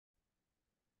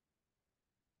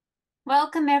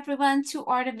Welcome everyone to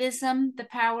ARTIVISM, the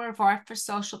power of art for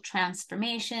social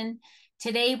transformation.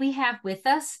 Today we have with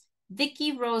us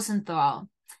Vicki Rosenthal.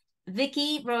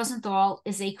 Vicki Rosenthal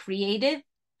is a creative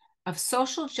of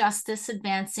social justice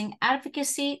advancing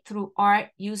advocacy through art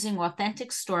using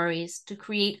authentic stories to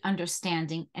create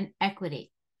understanding and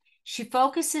equity. She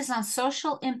focuses on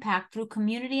social impact through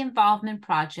community involvement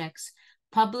projects,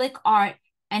 public art,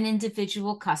 and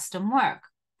individual custom work.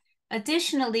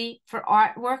 Additionally, for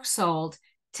artwork sold,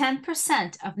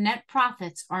 10% of net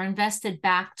profits are invested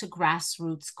back to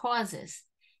grassroots causes.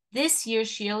 This year,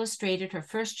 she illustrated her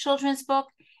first children's book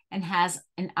and has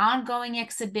an ongoing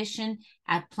exhibition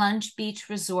at Plunge Beach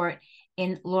Resort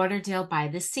in Lauderdale by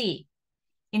the Sea.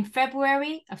 In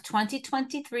February of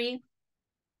 2023,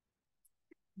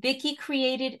 Vicki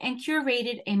created and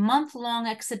curated a month-long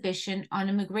exhibition on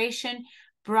Immigration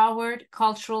Broward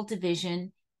Cultural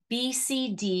Division,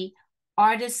 BCD,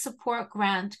 Artist Support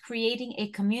Grant, creating a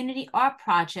community art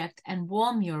project and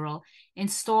wall mural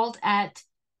installed at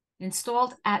the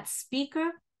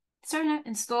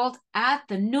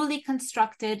newly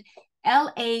constructed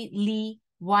L.A. Lee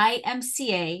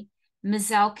YMCA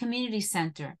Mazzell Community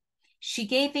Center. She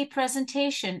gave a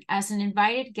presentation as an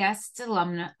invited guest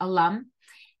alum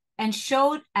and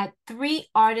showed at 3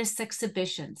 artist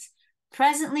exhibitions.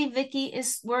 Presently, Vicki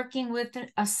is working with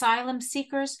asylum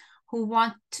seekers who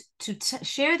want to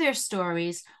share their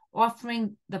stories,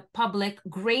 offering the public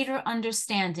greater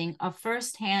understanding of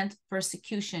firsthand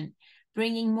persecution,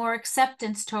 bringing more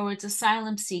acceptance towards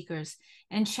asylum seekers,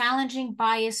 and challenging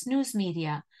biased news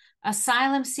media.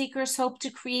 Asylum seekers hope to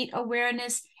create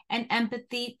awareness and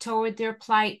empathy toward their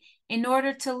plight in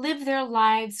order to live their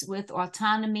lives with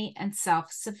autonomy and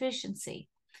self-sufficiency.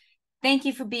 Thank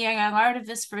you for being our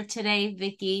artivist for today,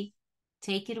 Vicki.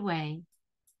 Take it away.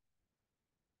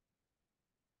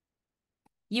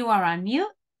 You are on mute.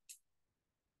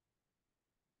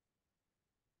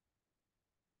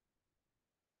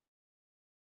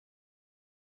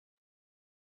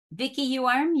 Vicki, you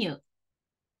are on mute.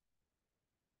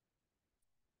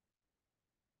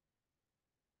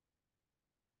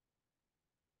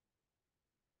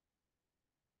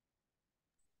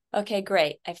 Okay,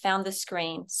 great. I found the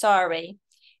screen. Sorry.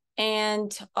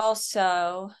 And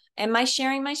also, am I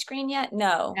sharing my screen yet?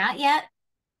 No. Not yet.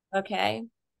 Okay.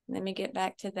 Let me get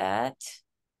back to that.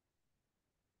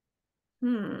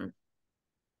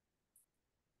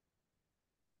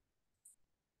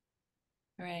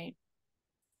 Right.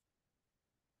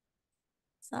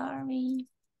 Sorry.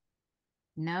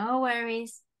 No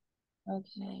worries.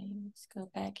 Okay, let's go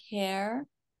back here.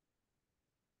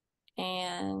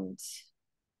 And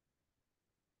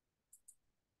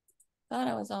thought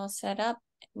I was all set up.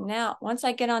 Now, once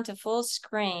I get onto full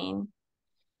screen,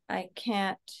 I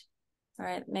can't. All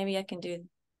right, maybe I can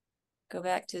go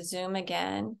back to Zoom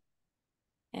again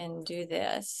and do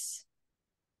this.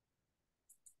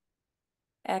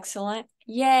 Excellent.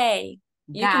 Yay.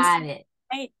 You Got it.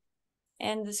 Right.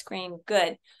 And the screen.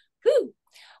 Good. Whew.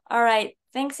 All right.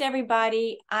 Thanks,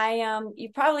 everybody. You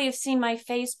probably have seen my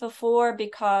face before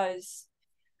because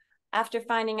after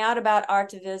finding out about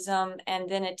ARTIVISM and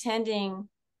then attending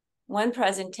one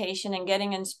presentation and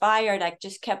getting inspired, I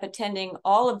just kept attending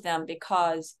all of them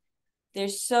because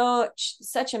there's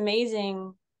such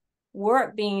amazing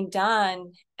work being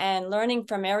done, and learning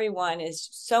from everyone is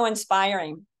so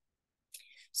inspiring.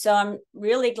 So I'm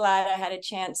really glad I had a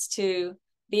chance to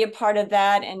be a part of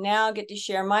that and now get to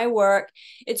share my work.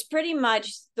 It's pretty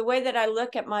much the way that I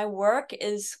look at my work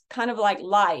is kind of like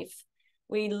life.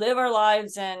 We live our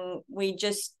lives and we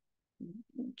just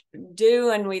do,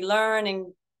 and we learn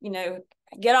and,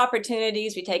 get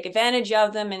opportunities, we take advantage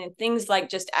of them, and things like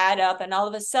just add up, and all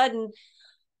of a sudden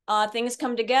things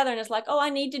come together and it's like, oh, I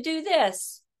need to do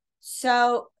this.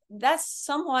 So that's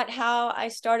somewhat how I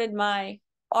started my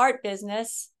art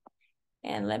business.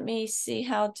 And let me see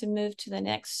how to move to the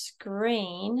next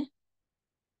screen.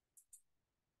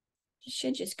 It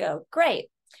should just go. Great.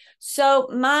 So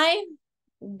my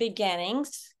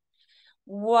beginnings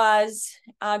was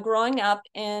growing up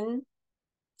in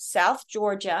South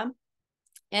Georgia.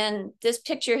 And this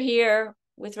picture here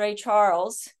with Ray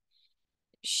Charles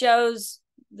shows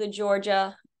the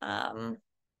Georgia,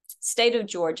 state of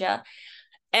Georgia.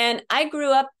 And I grew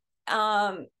up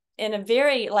in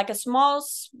a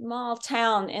small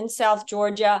town in South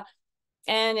Georgia.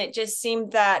 And it just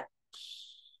seemed that,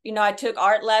 I took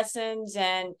art lessons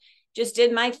and just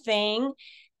did my thing.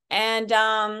 And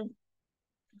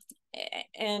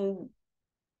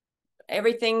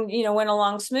everything, went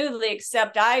along smoothly,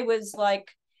 except I was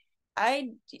like,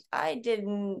 I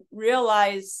didn't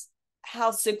realize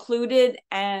how secluded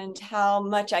and how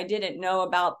much I didn't know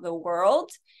about the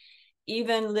world,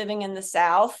 even living in the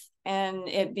South and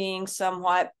it being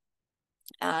somewhat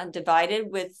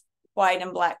divided with white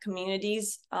and Black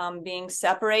communities being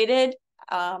separated.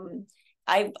 I'm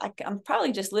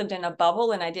probably just lived in a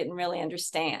bubble and I didn't really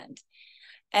understand.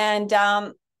 And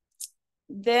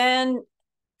then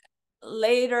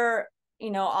later,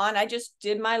 on, I just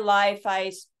did my life.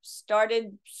 I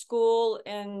started school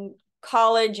and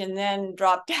college and then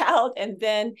dropped out and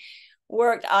then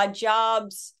worked odd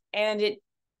jobs. And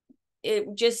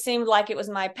it just seemed like it was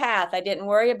my path. I didn't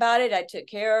worry about it. I took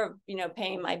care of,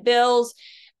 paying my bills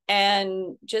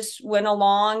and just went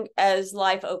along as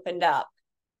life opened up.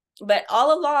 But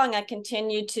all along, I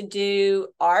continued to do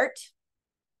art.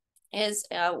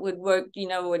 Would work,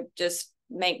 would just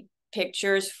make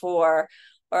pictures or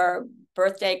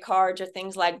birthday cards or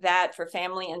things like that for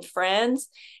family and friends,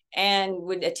 and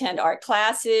would attend art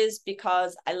classes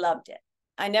because I loved it.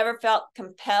 I never felt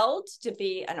compelled to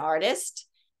be an artist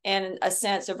in a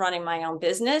sense of running my own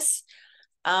business.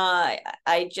 I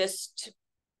just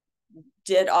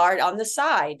did art on the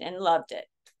side and loved it.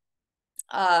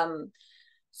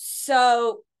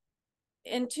 So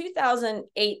in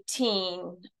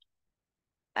 2018,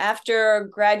 after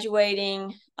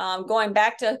graduating, going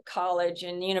back to college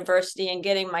and university and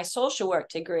getting my social work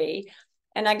degree,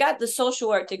 and I got the social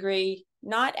work degree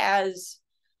not as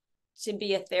to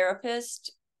be a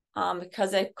therapist,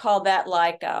 because they call that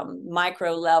like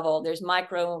micro level. There's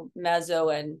micro,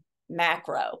 meso, and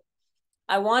macro.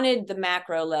 I wanted the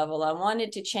macro level. I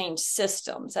wanted to change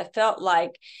systems. I felt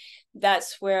like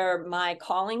that's where my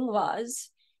calling was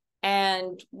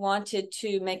and wanted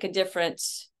to make a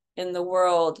difference in the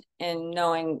world and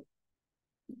knowing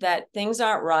that things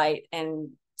aren't right and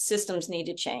systems need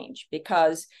to change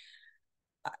because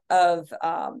of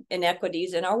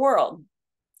inequities in our world.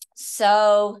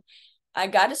 So I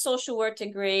got a social work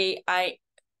degree.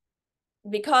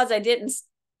 Because I didn't,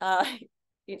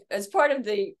 as part of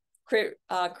the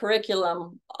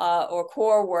curriculum or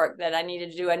core work that I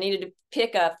needed to do, I needed to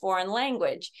pick a foreign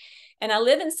language. And I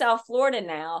live in South Florida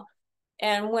now.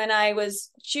 And when I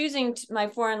was choosing my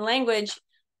foreign language,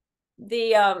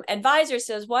 the advisor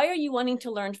says, why are you wanting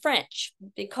to learn French?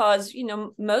 Because,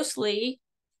 mostly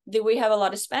we have a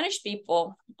lot of Spanish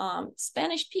people,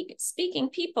 Spanish speaking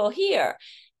people here.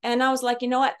 And I was like, you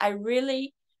know what? I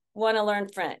really want to learn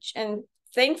French. And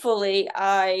thankfully,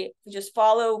 I just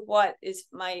follow what is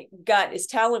my gut is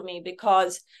telling me,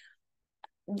 because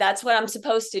that's what I'm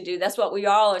supposed to do. That's what we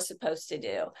all are supposed to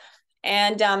do.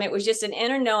 And it was just an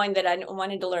inner knowing that I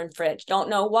wanted to learn French. Don't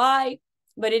know why,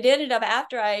 but it ended up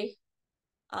after I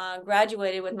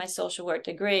graduated with my social work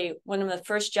degree. One of the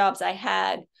first jobs I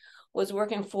had was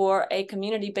working for a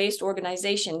community-based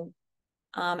organization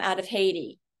out of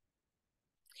Haiti.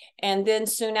 And then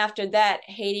soon after that,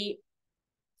 Haiti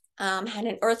had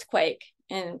an earthquake,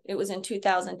 and it was in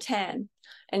 2010,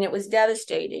 and it was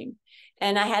devastating.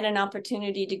 And I had an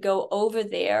opportunity to go over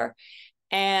there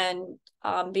and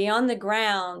be on the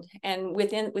ground and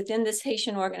within this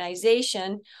Haitian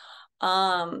organization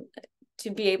to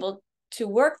be able to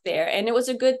work there. And it was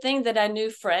a good thing that I knew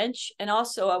French. And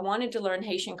also I wanted to learn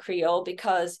Haitian Creole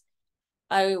because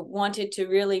I wanted to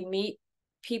really meet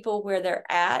people where they're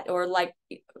at, or like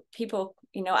people,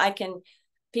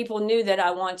 people knew that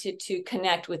I wanted to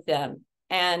connect with them.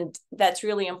 And that's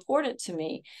really important to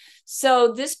me.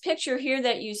 So this picture here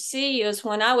that you see is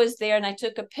when I was there, and I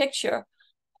took a picture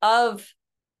of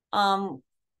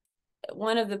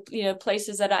one of the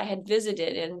places that I had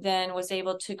visited, and then was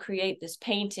able to create this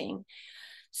painting.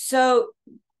 So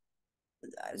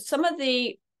some of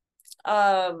the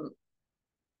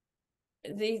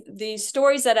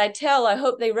stories that I tell, I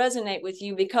hope they resonate with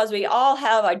you, because we all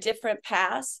have our different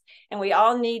paths, and we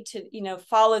all need to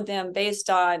follow them based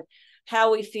on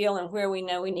how we feel and where we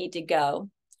know we need to go.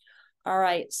 All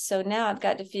right, so now I've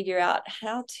got to figure out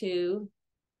how to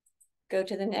go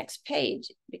to the next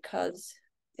page because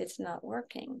it's not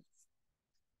working.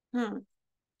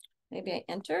 Maybe I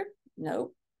enter?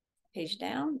 Nope. Page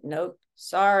down? Nope.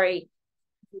 Sorry.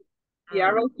 The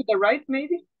arrow to the right,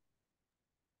 maybe?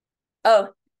 Oh,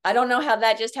 I don't know how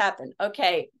that just happened.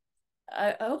 Okay.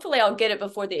 Hopefully I'll get it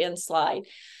before the end slide.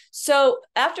 So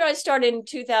after I started in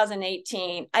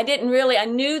 2018, I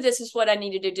knew this is what I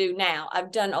needed to do now. I've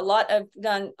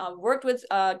worked with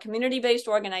community-based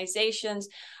organizations.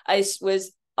 I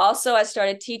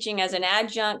started teaching as an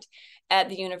adjunct at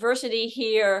the university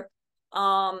here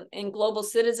in global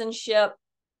citizenship.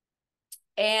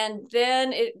 And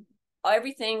then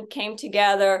everything came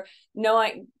together,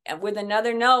 knowing with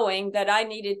another knowing that I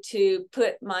needed to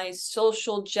put my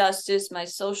social justice, my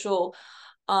social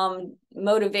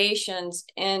motivations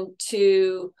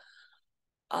into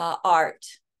art.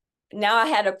 Now I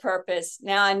had a purpose.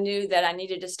 Now I knew that I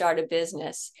needed to start a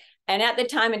business. And at the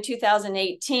time in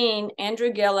 2018,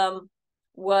 Andrew Gillum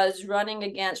was running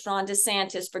against Ron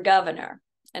DeSantis for governor.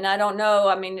 And I don't know,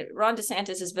 I mean, Ron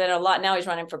DeSantis has been a lot, now he's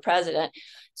running for president.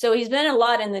 So he's been a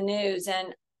lot in the news.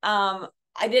 And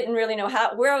I didn't really know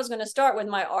where I was going to start with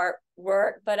my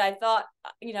artwork, but I thought,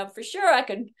 you know, for sure I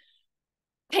could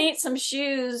paint some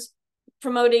shoes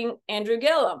promoting Andrew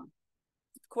Gillum.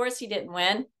 Of course, he didn't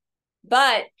win,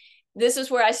 but this is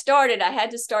where I started. I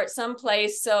had to start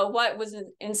someplace. So what was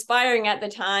inspiring at the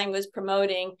time was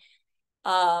promoting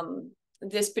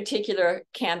this particular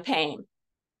campaign.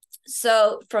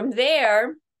 So from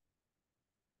there,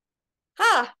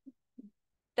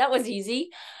 that was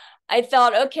easy. I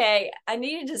thought, okay, I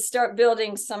needed to start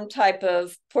building some type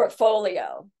of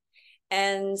portfolio.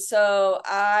 And so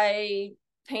I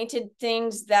painted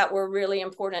things that were really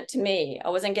important to me. I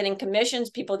wasn't getting commissions.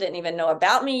 People didn't even know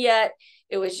about me yet.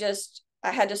 It was just,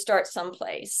 I had to start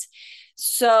someplace.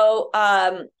 So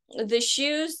the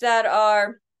shoes that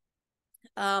are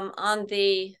on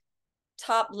the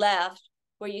top left,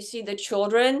 where you see the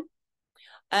children,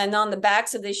 and on the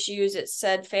backs of the shoes, it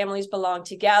said families belong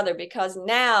together, because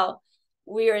now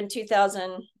we are in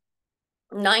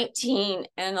 2019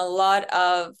 and a lot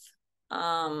of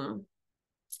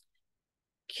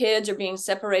kids are being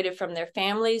separated from their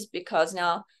families because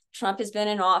now Trump has been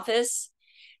in office.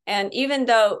 And even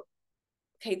though,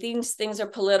 okay, these things are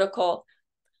political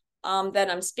that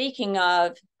I'm speaking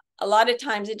of, a lot of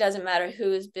times it doesn't matter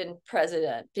who has been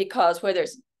president, because whether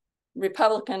it's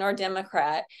Republican or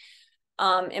Democrat,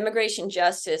 immigration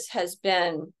justice has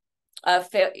been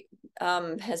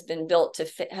built to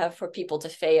for people to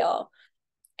fail.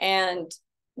 And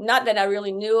not that I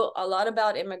really knew a lot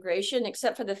about immigration,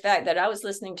 except for the fact that I was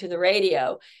listening to the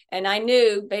radio, and I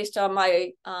knew, based on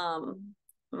my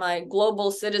my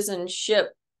global citizenship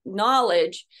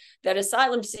knowledge, that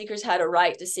asylum seekers had a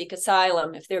right to seek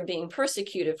asylum if they're being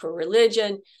persecuted for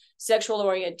religion, sexual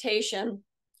orientation,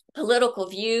 political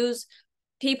views.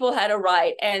 People had a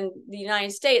right, and the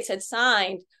United States had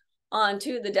signed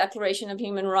onto the Declaration of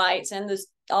Human Rights and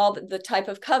all the type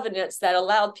of covenants that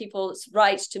allowed people's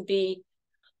rights to be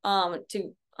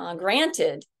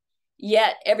granted.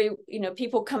 Yet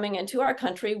people coming into our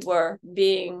country were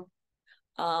being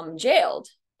jailed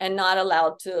and not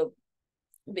allowed to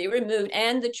be removed,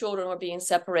 and the children were being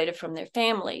separated from their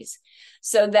families.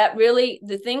 So that really,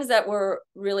 the things that were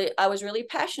really, I was really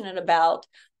passionate about,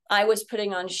 I was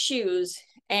putting on shoes,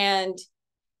 and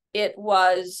it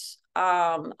was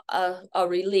a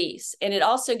release. And it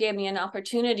also gave me an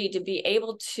opportunity to be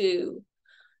able to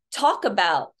talk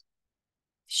about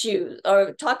shoes,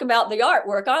 or talk about the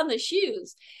artwork on the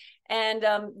shoes. And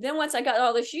then once I got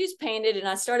all the shoes painted and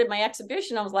I started my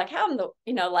exhibition, I was like, I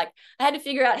had to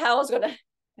figure out how I was going to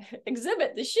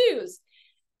exhibit the shoes.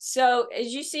 So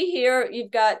as you see here,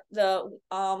 you've got the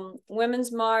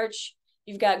Women's March,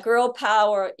 you've got Girl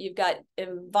Power, you've got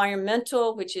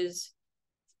environmental, which is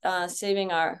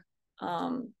saving our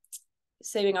earth,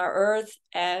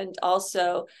 and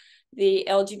also the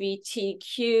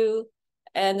LGBTQ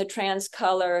and the trans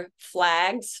color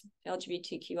flags,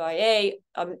 LGBTQIA,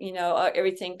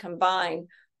 everything combined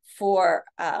for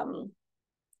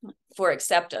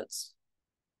acceptance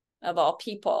of all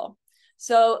people.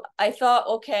 So I thought,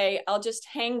 okay, I'll just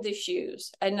hang the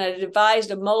shoes, and I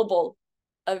devised a mobile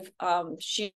of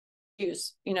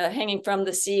shoes, hanging from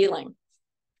the ceiling.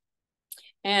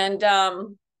 And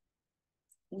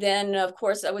then, of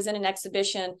course, I was in an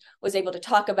exhibition, was able to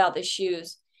talk about the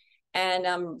shoes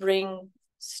and bring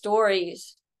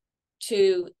stories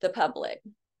to the public.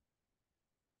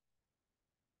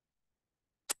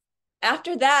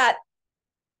 After that,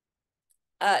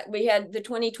 we had the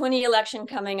 2020 election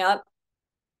coming up,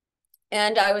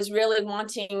 and I was really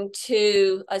wanting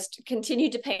to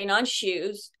continue to paint on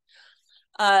shoes.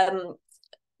 The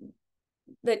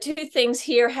two things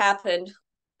here happened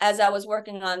as I was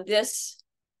working on this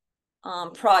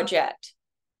project.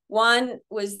 One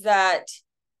was that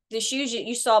the shoes that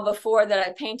you saw before that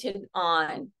I painted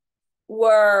on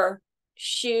were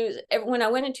shoes. When I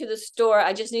went into the store,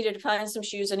 I just needed to find some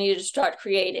shoes I needed to start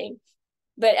creating.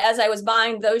 But as I was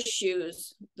buying those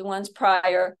shoes, the ones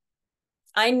prior,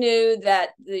 I knew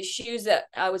that the shoes that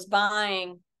I was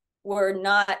buying were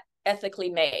not ethically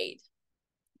made.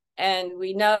 And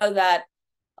we know that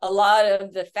a lot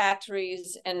of the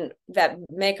factories that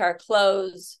make our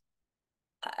clothes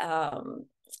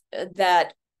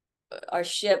that are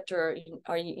shipped or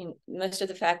most of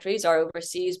the factories are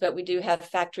overseas, but we do have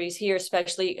factories here,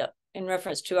 especially in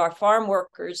reference to our farm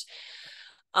workers.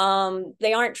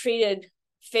 They aren't treated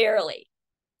fairly.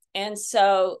 And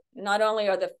so not only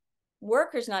are the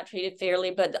workers not treated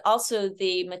fairly, but also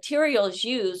the materials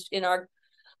used in our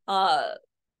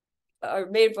are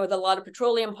made with a lot of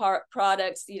petroleum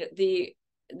products. The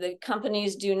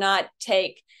companies do not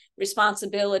take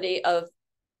responsibility of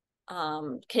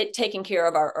taking care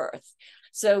of our earth.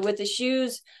 So with the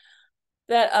shoes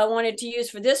that I wanted to use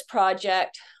for this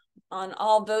project on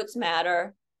All Votes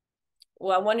Matter,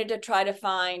 well, I wanted to try to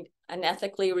find an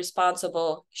ethically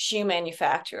responsible shoe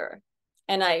manufacturer.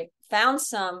 And I found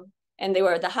some, and they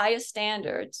were the highest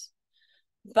standards,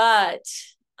 but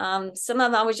some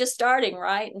of them I was just starting,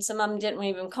 right? And some of them didn't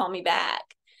even call me back.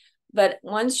 But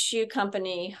one shoe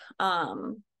company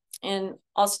in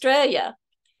Australia,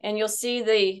 and you'll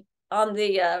see on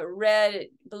the red,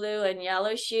 blue, and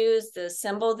yellow shoes, the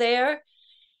symbol there,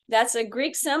 that's a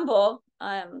Greek symbol.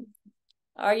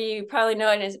 You probably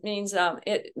know it. It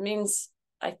means,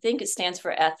 I think it stands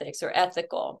for ethics or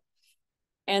ethical.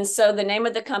 And so the name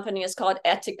of the company is called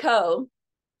Etico.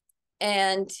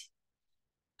 And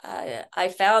I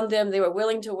found them, they were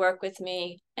willing to work with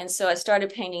me. And so I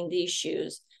started painting these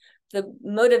shoes. The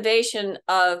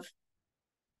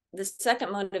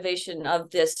second motivation of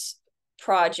this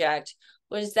project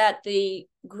was that the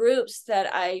groups that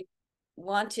I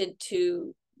wanted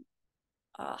to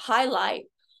highlight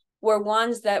were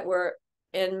ones that were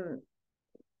in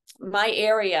my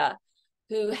area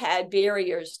who had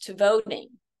barriers to voting.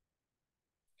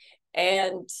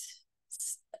 And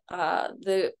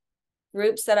the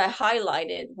groups that I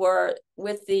highlighted were,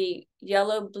 with the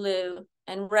yellow, blue,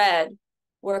 and red,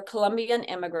 were Colombian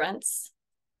immigrants.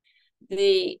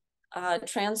 The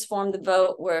Transform the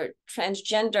Vote were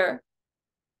transgender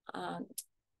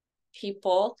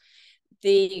people.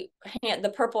 The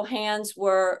purple hands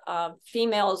were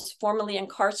females formerly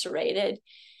incarcerated.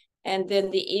 And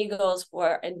then the eagles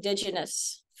were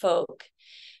indigenous folk.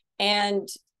 And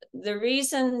the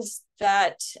reasons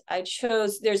that I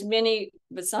chose, there's many,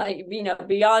 besides,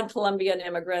 beyond Colombian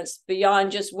immigrants,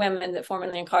 beyond just women that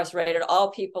formerly incarcerated,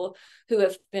 all people who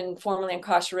have been formerly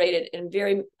incarcerated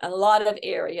in a lot of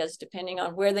areas, depending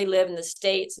on where they live in the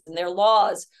states, and their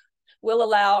laws will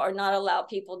allow or not allow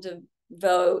people to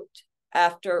vote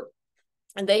after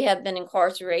they have been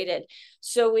incarcerated.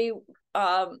 So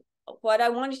what I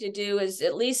wanted to do is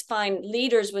at least find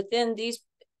leaders within these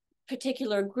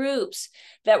particular groups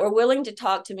that were willing to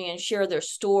talk to me and share their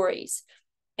stories.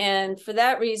 And for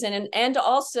that reason, and to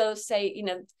also say,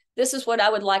 this is what I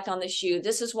would like on the shoe.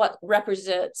 This is what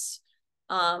represents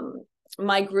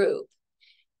my group.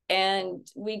 And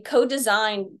we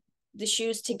co-designed the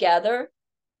shoes together.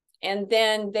 And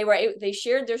then they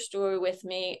shared their story with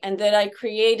me. And then I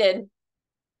created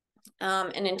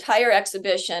an entire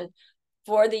exhibition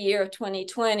for the year of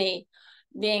 2020,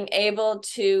 being able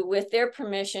to, with their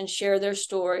permission, share their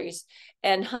stories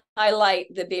and highlight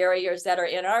the barriers that are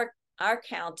in our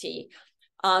county,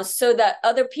 so that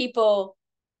other people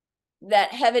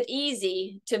that have it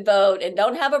easy to vote and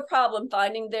don't have a problem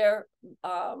finding their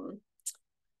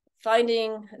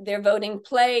voting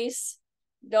place,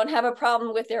 don't have a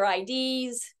problem with their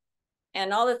IDs,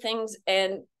 and all the things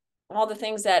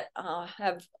that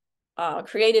have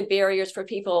created barriers for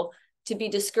people to be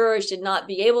discouraged and not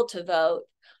be able to vote,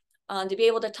 to be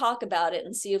able to talk about it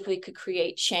and see if we could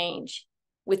create change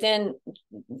within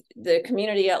the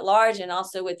community at large and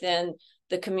also within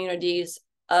the communities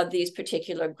of these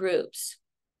particular groups.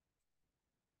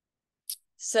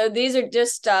 So these are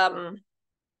just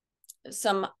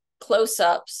some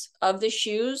close-ups of the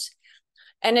shoes.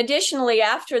 And additionally,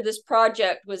 after this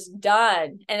project was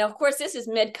done, and of course this is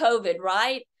mid-COVID,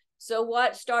 right? So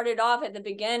what started off at the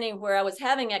beginning where I was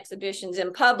having exhibitions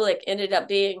in public ended up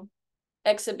being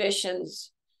exhibitions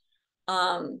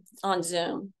on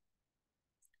Zoom.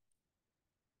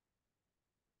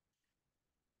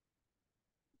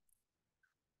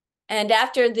 And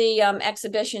after the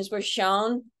exhibitions were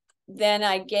shown, then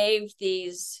I gave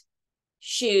these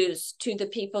shoes to the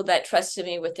people that trusted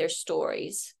me with their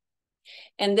stories.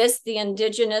 And the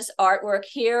indigenous artwork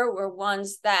here were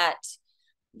ones that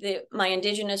my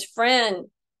indigenous friend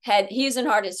he's an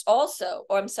artist also,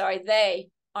 or I'm sorry, they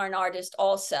are an artist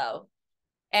also.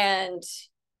 And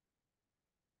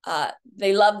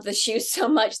they love the shoes so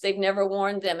much they've never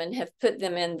worn them and have put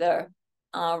them in their,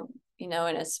 in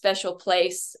a special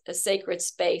place, a sacred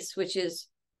space, which is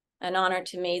an honor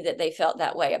to me that they felt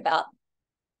that way about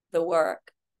the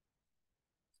work.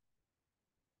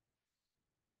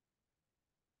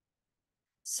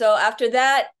 So after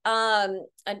that,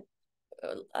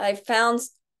 I found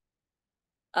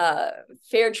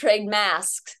fair trade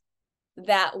masks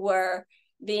that were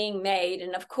being made.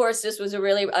 And of course, this was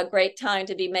a great time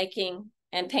to be making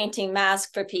and painting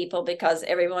masks for people because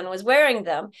everyone was wearing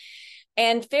them.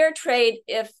 And fair trade,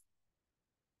 if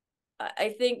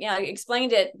I think, I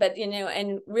explained it, but,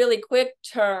 in really quick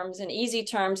terms and easy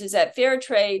terms, is that fair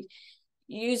trade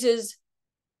uses,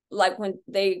 like when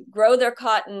they grow their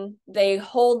cotton, they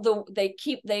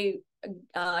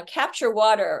capture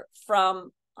water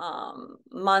from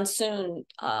monsoon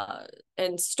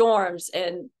and storms,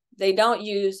 and they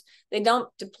don't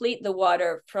deplete the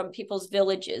water from people's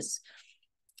villages,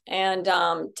 and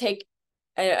and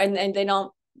they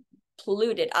don't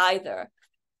pollute it either.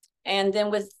 And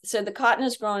then so the cotton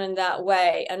is grown in that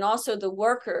way, and also the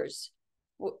workers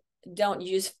don't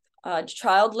use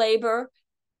child labor,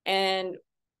 and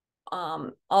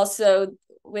also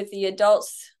with the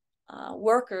adults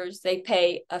workers, they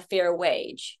pay a fair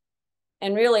wage.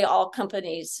 And really all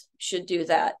companies should do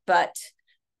that, but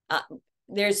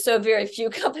there's so very few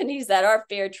companies that are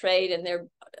fair trade, and they're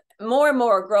more and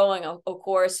more growing, of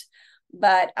course,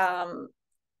 but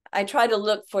I try to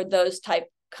look for those type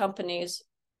companies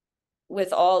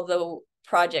with all the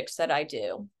projects that I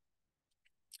do.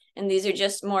 And these are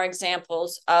just more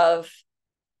examples of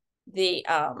the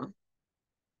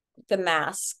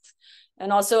masks.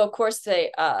 And also, of course, the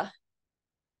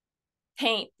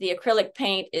acrylic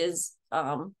paint is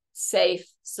safe,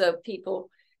 so people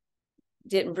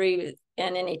didn't breathe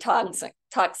in any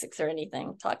toxics or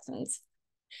anything, toxins.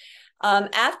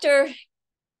 After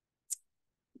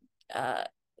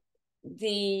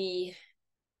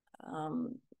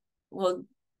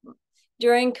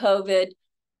during COVID,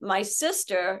 my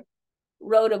sister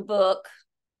wrote a book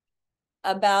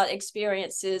about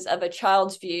experiences of a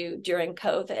child's view during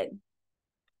COVID.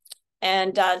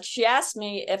 And she asked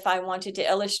me if I wanted to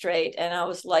illustrate, and I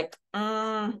was like,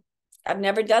 I've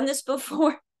never done this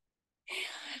before.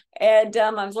 And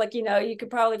I was like, you could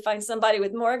probably find somebody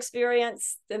with more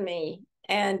experience than me.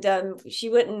 And she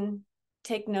wouldn't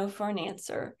take no for an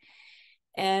answer.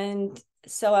 And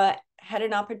so I had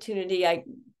an opportunity. I,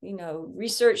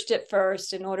 researched it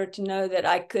first in order to know that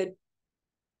I could,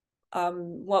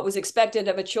 what was expected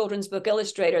of a children's book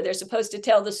illustrator. They're supposed to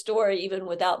tell the story even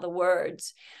without the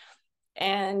words.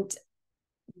 And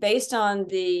based on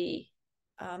the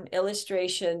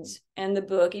illustrations in the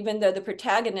book, even though the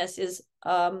protagonist is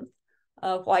a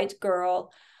white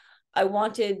girl, I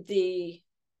wanted the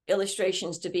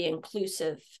illustrations to be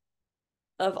inclusive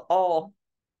of all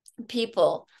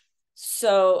people.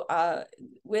 So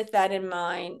with that in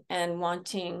mind, and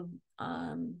wanting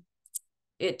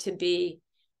it to be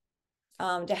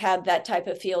to have that type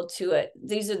of feel to it,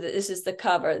 this is the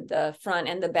cover, the front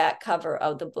and the back cover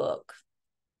of the book.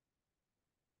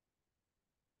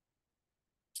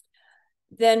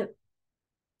 Then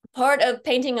part of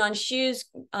painting on shoes,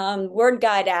 word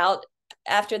got out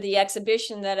after the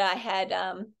exhibition that I had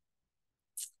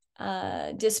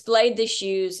displayed the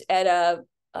shoes at a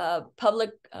public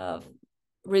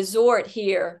resort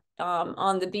here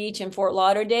on the beach in Fort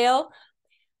Lauderdale.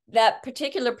 That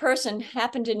particular person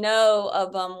happened to know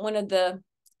of one of the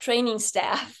training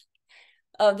staff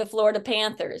of the Florida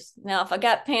Panthers. Now, if I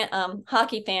got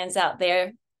hockey fans out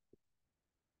there,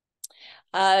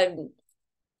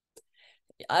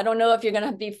 I don't know if you're going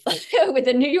to be with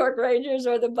the New York Rangers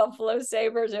or the Buffalo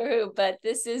Sabres or who, but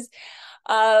this is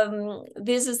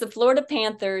the Florida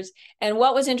Panthers. And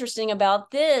what was interesting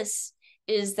about this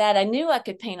is that I knew I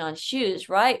could paint on shoes,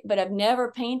 right? But I've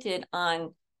never painted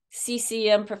on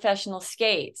CCM professional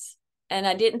skates. And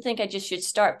I didn't think I just should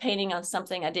start painting on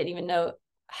something I didn't even know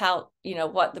how,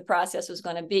 what the process was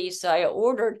going to be. So I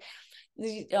ordered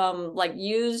the like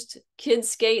used kids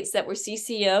skates that were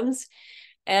CCMs,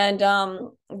 and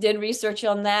did research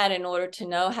on that in order to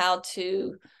know how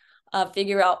to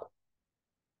figure out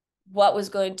what was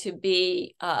going to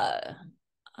be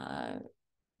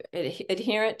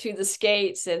adherent to the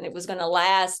skates, and it was going to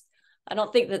last. I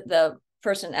don't think that the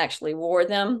person actually wore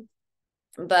them,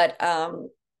 but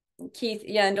Keith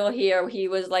Yandel here, he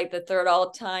was like the third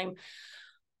all-time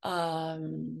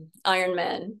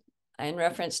Ironman, in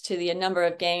reference to the number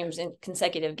of games in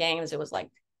consecutive games. It was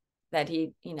like that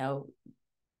he,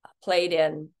 played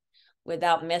in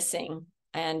without missing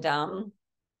and a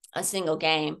single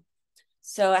game.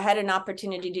 So I had an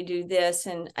opportunity to do this.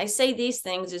 And I say these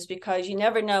things is because you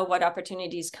never know what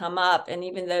opportunities come up. And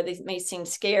even though they may seem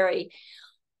scary,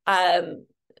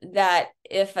 that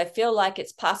if I feel like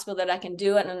it's possible that I can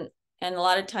do it, and a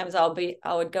lot of times I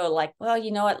would go like, well,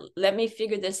 you know what, let me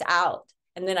figure this out,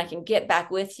 and then I can get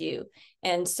back with you.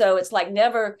 And so it's like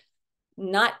never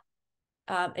not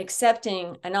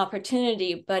accepting an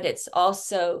opportunity, but it's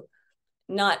also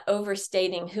not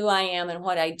overstating who I am and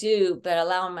what I do, but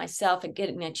allowing myself and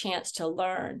getting a chance to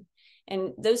learn.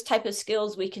 And those type of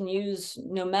skills we can use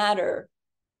no matter,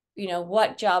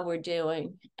 what job we're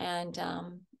doing and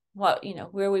what,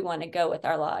 where we want to go with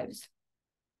our lives.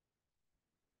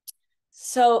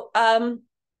 So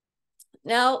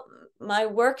now my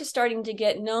work is starting to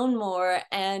get known more,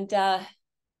 and actually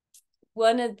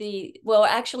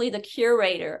the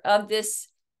curator of this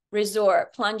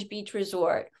resort, Plunge Beach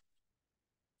Resort,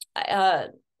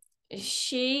 the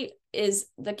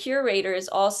curator is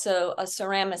also a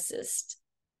ceramicist.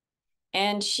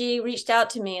 And she reached out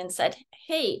to me and said,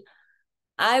 hey,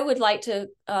 I would like to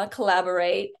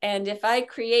collaborate. And if I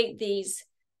create these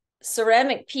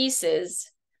ceramic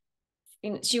pieces,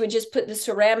 she would just put the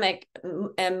ceramic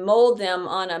and mold them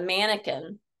on a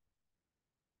mannequin.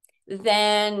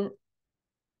 Then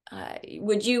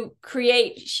would you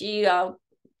create, she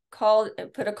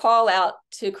put a call out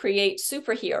to create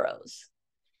superheroes.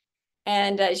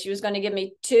 And she was going to give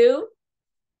me 2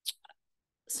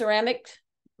 ceramic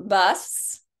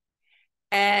busts,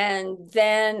 and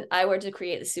then I were to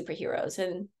create the superheroes.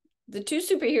 And the 2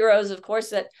 superheroes, of course,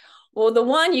 the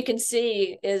one you can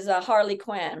see is Harley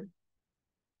Quinn.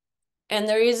 And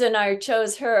the reason I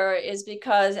chose her is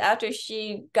because after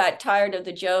she got tired of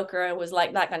the Joker and was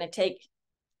like not going to take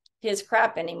his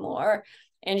crap anymore,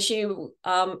 and she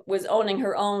was owning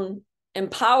her own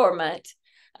empowerment,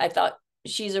 I thought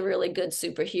she's a really good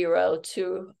superhero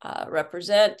to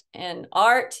represent in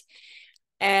art.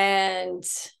 And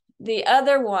the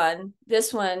other one,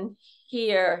 this one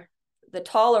here, the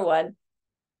taller one,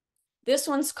 this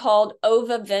one's called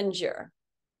Avenger.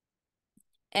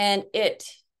 And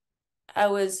I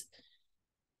was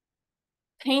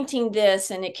painting this,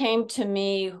 and it came to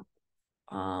me,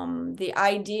 the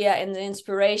idea and the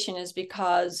inspiration is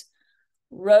because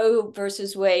Roe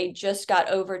versus Wade just got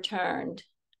overturned,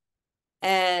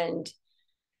 and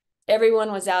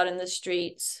everyone was out in the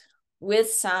streets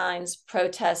with signs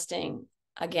protesting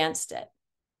against it.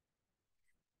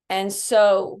 And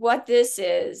so what this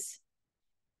is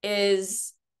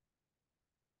if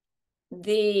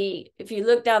you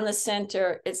look down the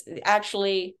center, it's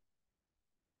actually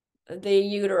the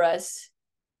uterus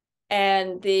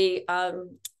and the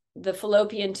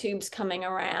fallopian tubes coming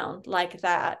around like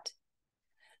that.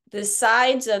 The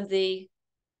sides of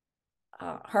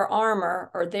her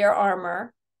armor, or their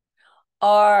armor,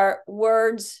 are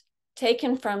words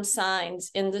taken from signs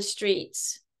in the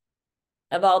streets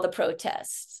of all the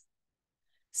protests.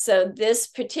 So this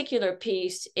particular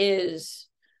piece is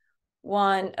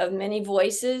one of many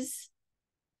voices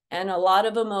and a lot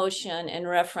of emotion in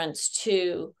reference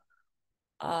to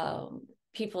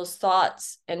people's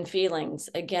thoughts and feelings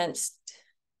against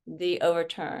the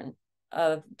overturn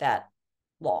of that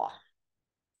law.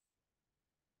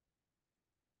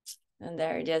 And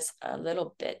there it is, a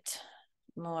little bit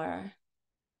more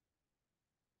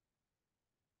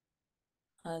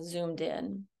zoomed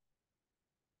in.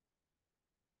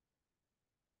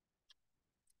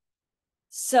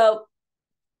 So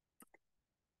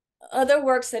other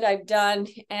works that I've done,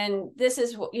 and this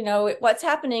is, what's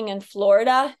happening in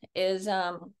Florida is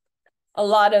a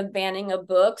lot of banning of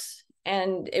books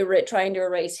and trying to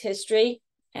erase history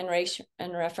and race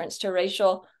in reference to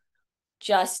racial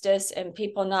justice, and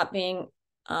people not being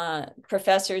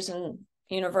professors in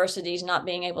universities not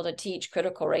being able to teach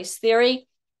critical race theory,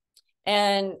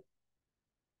 and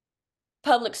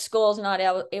public schools not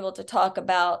able to talk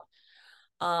about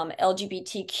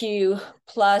LGBTQ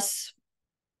plus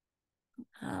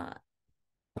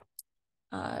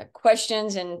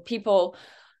questions, and people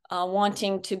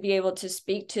wanting to be able to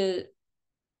speak to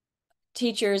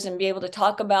teachers and be able to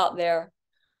talk about their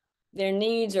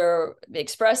needs or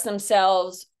express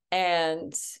themselves,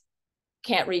 and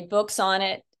can't read books on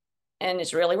it, and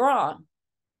it's really wrong.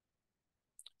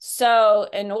 So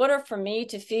in order for me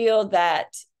to feel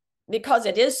that, because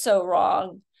it is so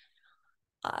wrong,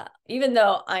 even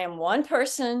though I am one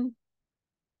person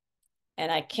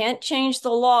and I can't change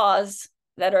the laws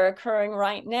that are occurring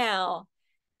right now,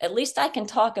 at least I can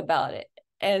talk about it,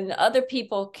 and other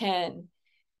people can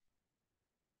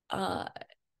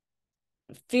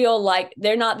feel like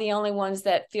they're not the only ones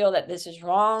that feel that this is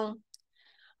wrong.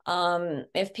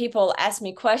 If people ask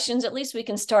me questions, at least we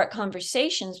can start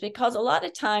conversations, because a lot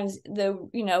of times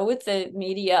with the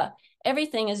media,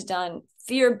 everything is done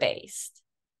fear-based.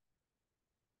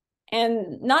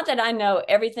 And not that I know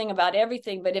everything about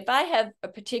everything, but if I have a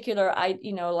particular,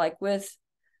 like with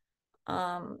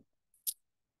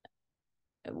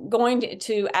going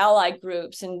to ally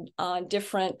groups and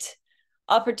different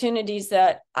opportunities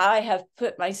that I have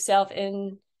put myself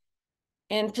in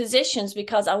positions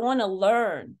because I want to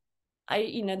learn.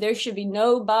 There should be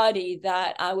nobody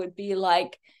that I would be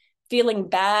like feeling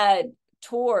bad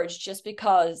towards just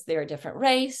because they're a different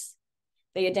race.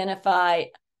 They identify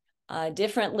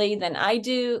differently than I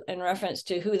do in reference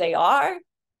to who they are.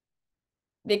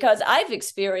 Because I've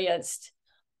experienced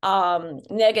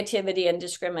negativity and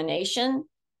discrimination.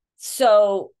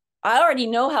 So I already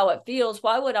know how it feels.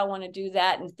 Why would I want to do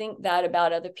that and think that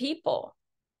about other people?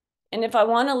 And if I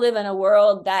want to live in a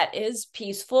world that is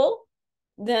peaceful,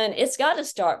 then it's got to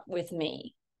start with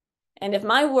me. And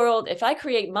if I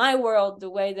create my world the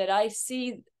way that I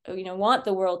see, want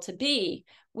the world to be,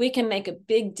 we can make a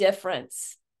big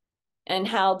difference in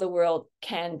how the world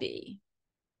can be.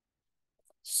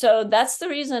 So that's the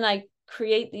reason I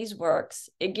create these works.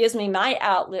 It gives me my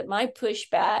outlet, my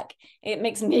pushback. It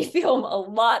makes me feel a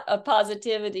lot of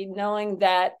positivity knowing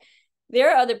that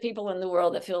there are other people in the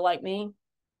world that feel like me.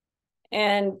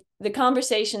 And the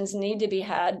conversations need to be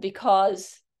had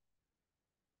because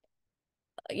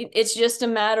it's just a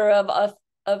matter of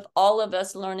all of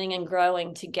us learning and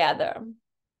growing together.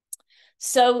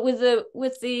 So with the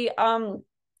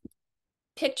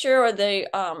picture or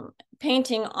the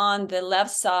painting on the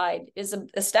left side is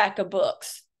a stack of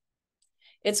books.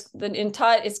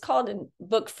 It's called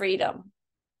Book Freedom.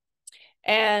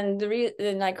 And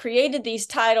I created these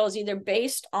titles either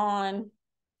based on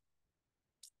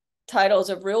titles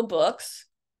of real books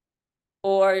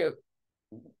or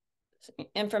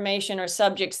information or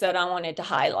subjects that I wanted to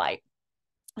highlight.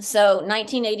 So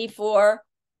 1984,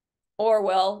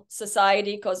 Orwell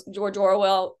Society, because George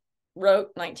Orwell wrote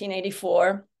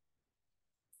 1984.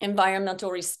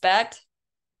 Environmental respect.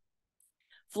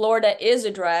 Florida is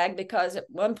a drag because at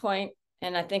one point,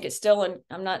 and I think it's still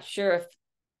I'm not sure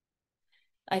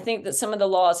I think that some of the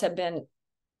laws have been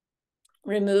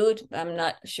removed. I'm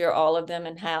not sure all of them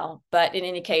and how, but in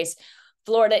any case,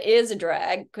 Florida is a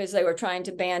drag because they were trying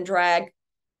to ban drag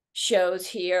shows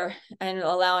here and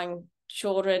allowing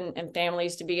children and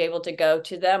families to be able to go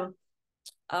to them.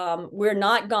 We're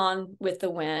not gone with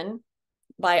the wind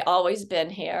by Always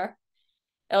Been Here.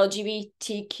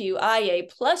 LGBTQIA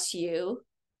plus U,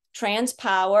 Trans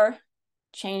Power,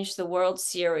 Change the World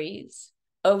series,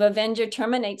 Avenger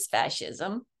terminates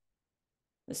fascism,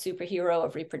 the superhero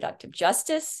of reproductive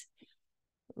justice,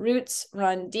 Roots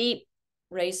Run Deep,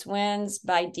 Race Wins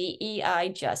by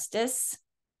DEI Justice,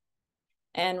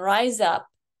 and Rise Up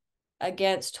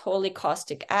Against Holy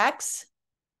Caustic Acts,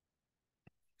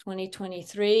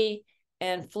 2023,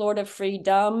 and Florida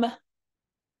Freedom,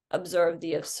 Observe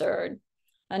the Absurd.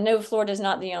 I know Florida is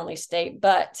not the only state,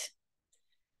 but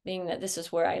being that this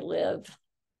is where I live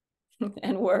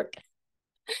and work.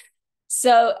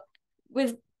 So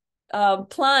with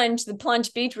Plunge, the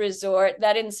Plunge Beach Resort,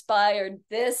 that inspired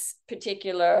this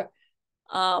particular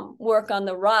work on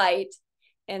the right,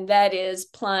 and that is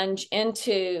plunge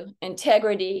into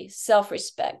integrity,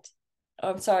 self-respect.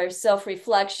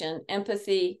 Self-reflection,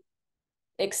 empathy,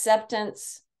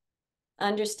 acceptance,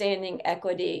 understanding,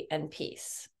 equity, and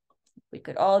peace. We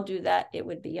could all do that. It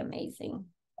would be amazing.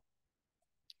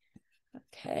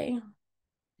 Okay.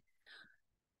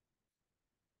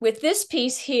 With this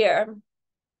piece here,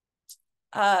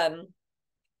 in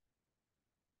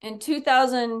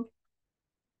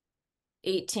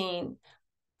 2018,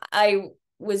 I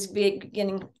was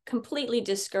getting completely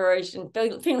discouraged and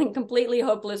feeling completely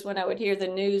hopeless when I would hear the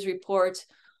news reports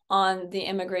on the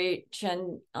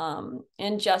immigration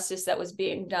injustice that was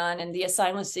being done and the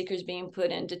asylum seekers being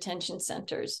put in detention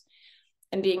centers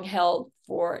and being held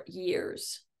for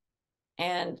years.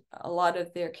 And a lot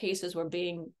of their cases were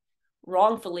being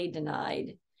wrongfully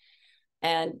denied.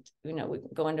 And, we can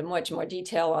go into much more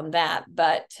detail on that,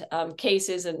 but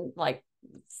cases and like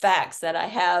facts that I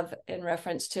have in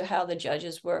reference to how the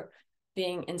judges were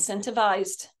being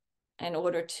incentivized in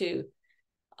order to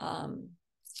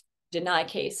deny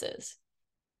cases.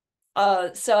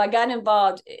 So I got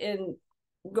involved in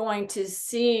going to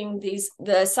seeing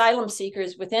the asylum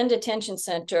seekers within detention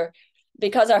center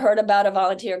because I heard about a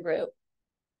volunteer group.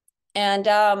 And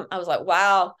I was like,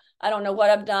 wow, I don't know what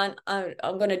I've done. I'm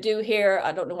going to do here.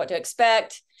 I don't know what to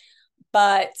expect,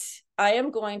 but I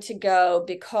am going to go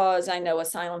because I know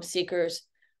asylum seekers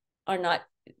are not,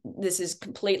 this is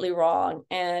completely wrong.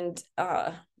 And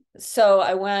so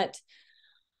I went,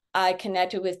 I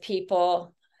connected with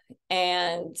people,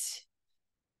 and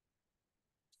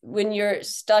when you're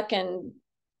stuck in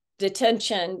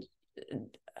detention,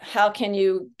 how can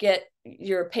you get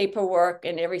your paperwork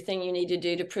and everything you need to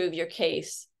do to prove your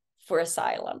case for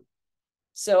asylum?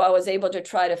 So I was able to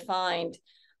try to find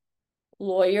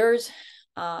lawyers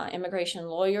immigration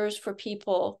lawyers for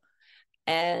people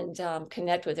and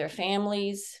connect with their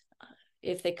families.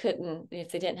 If they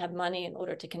didn't have money in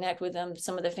order to connect with them,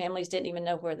 some of the families didn't even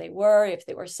know where they were, if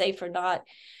they were safe or not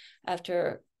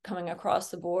after coming across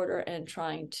the border and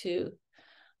trying to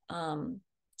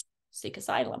seek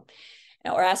asylum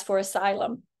or ask for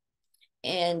asylum.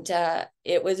 And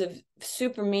it was a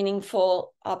super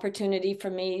meaningful opportunity for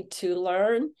me to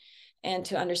learn and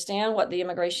to understand what the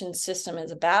immigration system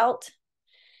is about.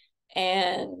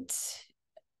 And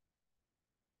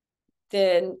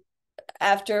then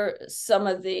after some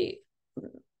of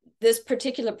this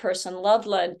particular person,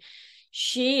 Loveland,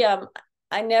 she,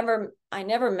 I never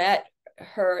met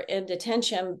her in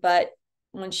detention, but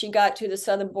when she got to the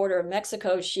southern border of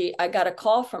Mexico, I got a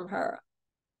call from her.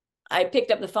 I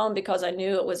picked up the phone because I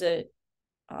knew it was a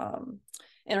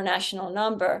international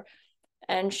number.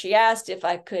 And she asked if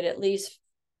I could at least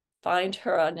find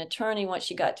her an attorney once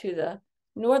she got to the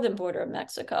northern border of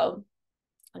Mexico,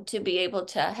 to be able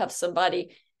to have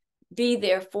somebody be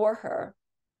there for her.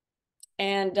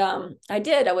 And I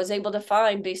did. I was able to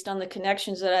find, based on the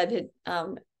connections that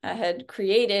I had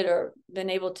created or been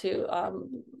able to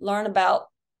learn about,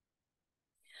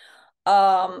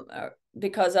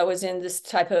 because I was in this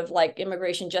type of like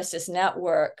immigration justice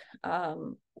network,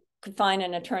 could find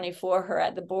an attorney for her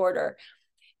at the border.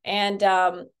 And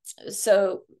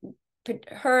so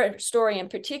her story in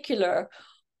particular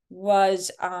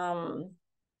was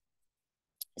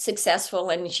successful,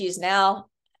 and she's now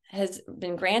has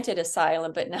been granted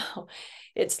asylum, but now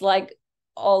it's like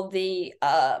all the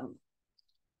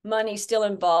money still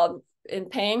involved in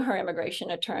paying her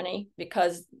immigration attorney,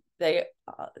 because they,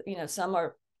 some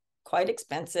are quite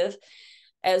expensive,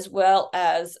 as well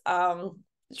as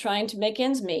trying to make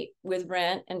ends meet with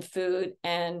rent and food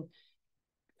and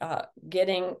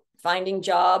finding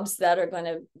jobs that are going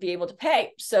to be able to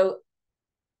pay. So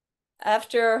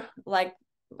after like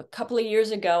a couple of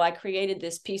years ago, I created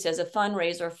this piece as a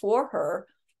fundraiser for her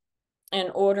in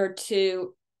order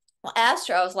to ask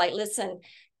her. I was like, listen,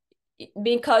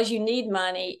 because you need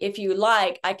money, if you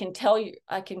like, I can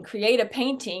create a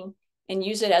painting and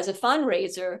use it as a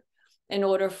fundraiser in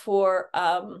order for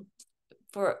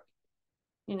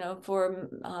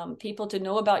people to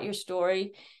know about your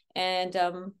story, and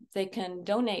they can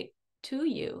donate to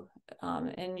you,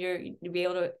 and you'll be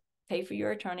able to pay for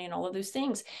your attorney and all of those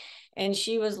things. And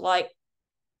she was like,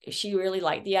 she really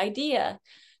liked the idea.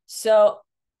 So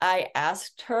I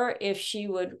asked her if she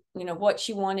would, what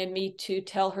she wanted me to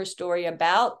tell her story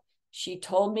about. She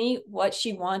told me what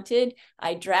she wanted.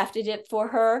 I drafted it for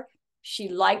her. She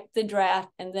liked the draft,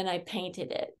 and then I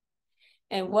painted it.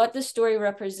 And what the story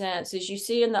represents is, you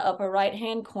see in the upper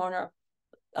right-hand corner,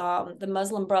 the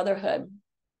Muslim Brotherhood.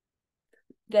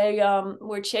 They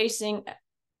were chasing,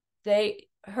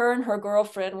 her and her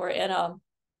girlfriend were in a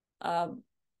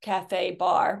cafe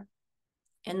bar,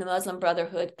 and the Muslim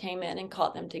Brotherhood came in and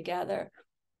caught them together.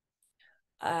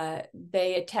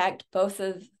 They attacked both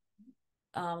of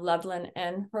Loveland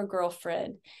and her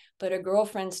girlfriend, but her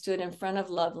girlfriend stood in front of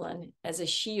Loveland as a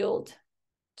shield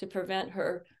to prevent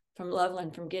her from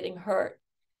Loveland from getting hurt.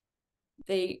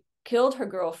 They killed her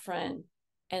girlfriend,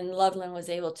 and Loveland was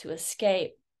able to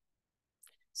escape.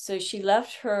 So she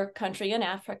left her country in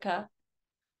Africa,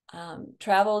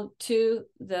 traveled to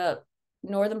the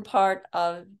northern part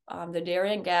of the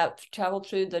Darien Gap, traveled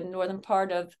through the northern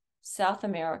part of South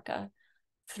America,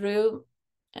 through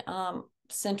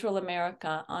Central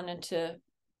America, on into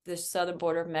the southern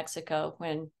border of Mexico,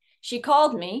 when she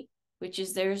called me,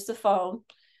 there's the phone.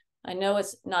 I know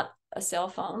it's not a cell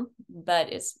phone,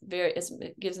 but it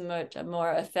gives them a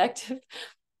more effective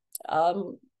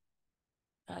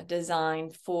design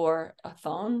for a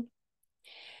phone.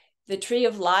 The Tree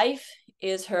of Life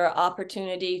is her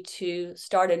opportunity to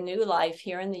start a new life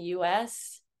here in the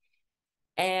US.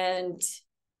 And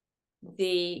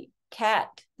the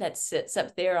cat that sits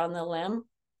up there on the limb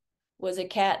was a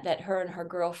cat that her and her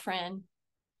girlfriend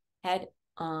had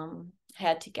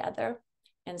together.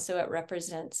 And so it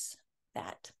represents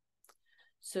that.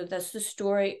 So that's the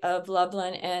story of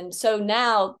Loveland. And so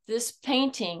now this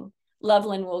painting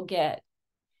Loveland will get.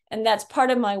 And that's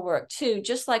part of my work too,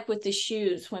 just like with the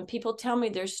shoes. When people tell me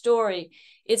their story,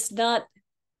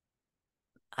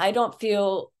 I don't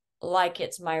feel like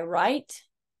it's my right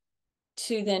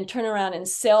to then turn around and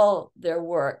sell their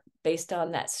work based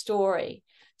on that story.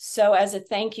 So as a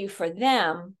thank you for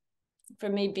them, for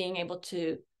me being able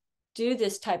to do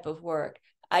this type of work,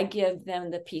 I give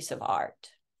them the piece of art.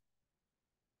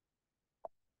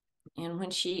 And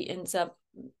when she ends up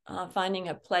finding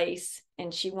a place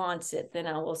and she wants it, then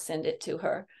I will send it to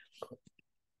her.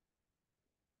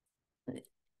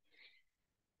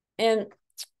 in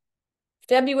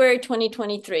February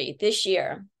 2023, this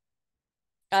year,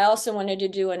 I also wanted to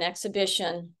do an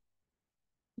exhibition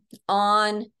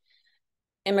on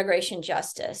immigration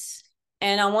justice.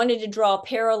 And I wanted to draw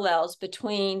parallels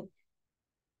between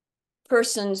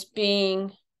persons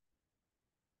being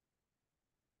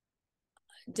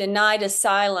denied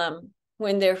asylum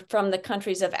when they're from the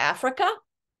countries of Africa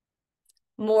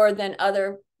more than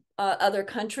other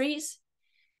countries,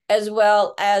 as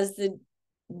well as the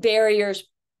barriers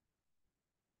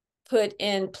put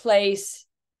in place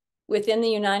within the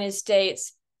United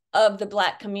States of the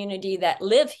Black community that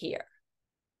live here.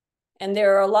 And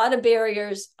there are a lot of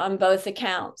barriers on both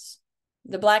accounts.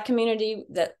 The Black community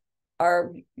that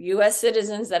are US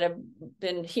citizens that have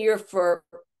been here for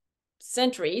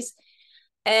centuries,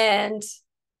 and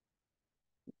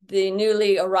the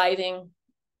newly arriving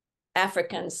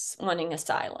Africans wanting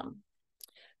asylum.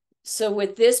 So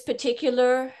with this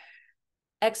particular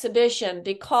exhibition,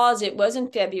 because it was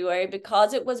in February,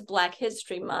 because it was Black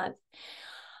History Month,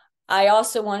 I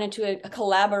also wanted to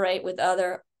collaborate with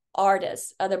other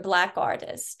artists, other Black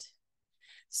artists.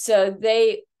 So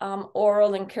they,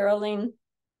 Oral and Caroline,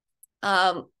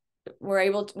 were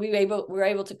able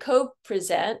to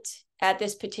co-present at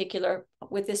this particular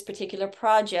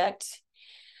project,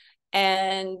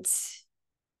 and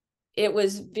it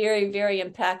was very, very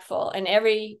impactful. And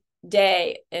every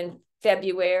day in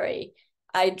February,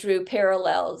 I drew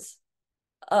parallels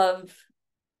of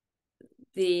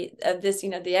the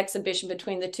exhibition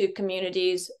between the two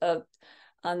communities of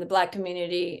the Black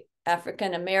community,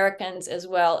 African Americans, as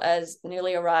well as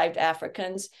newly arrived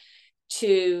Africans,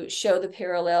 to show the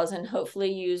parallels and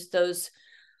hopefully use those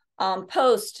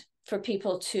posts for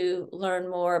people to learn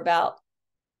more about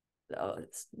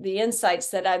the insights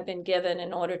that I've been given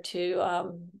in order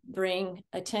to bring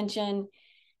attention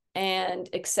and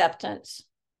acceptance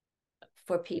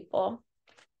for people.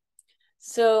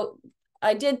 So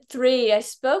I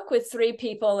spoke with 3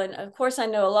 people, and of course I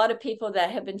know a lot of people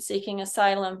that have been seeking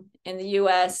asylum in the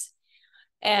US,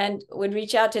 and would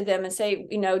reach out to them and say,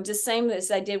 the same as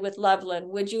I did with Loveland,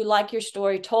 would you like your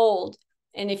story told?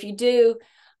 And if you do,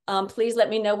 please let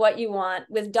me know what you want.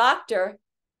 With Doctor,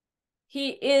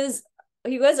 he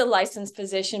was a licensed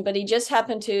physician, but he just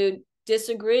happened to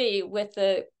disagree with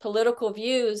the political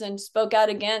views and spoke out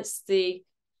against the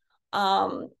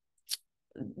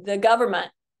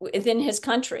government within his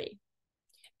country.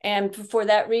 And for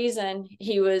that reason,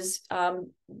 he was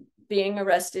being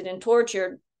arrested and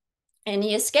tortured, and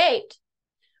he escaped.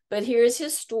 But here's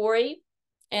his story.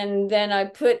 And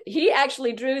then he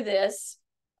actually drew this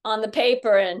on the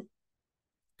paper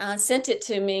and sent it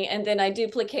to me. And then I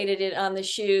duplicated it on the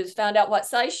shoes, found out what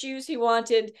size shoes he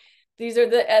wanted. These are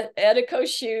the Edico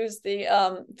shoes, the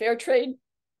fair trade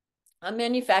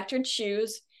manufactured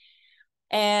shoes.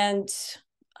 And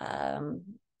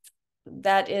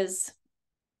that is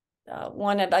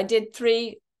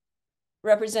I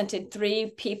represented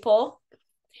 3 people.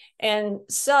 And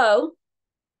so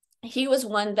he was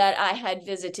one that I had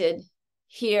visited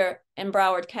here in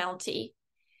Broward County.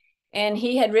 And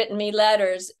he had written me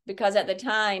letters because at the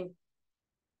time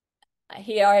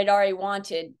he had already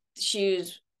wanted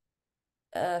shoes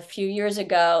a few years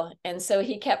ago. And so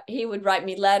he would write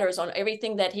me letters on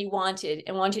everything that he wanted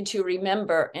and wanted to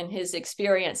remember in his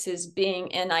experiences being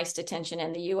in ICE detention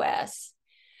in the US.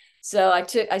 So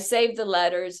I saved the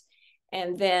letters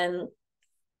and then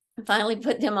finally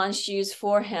put them on shoes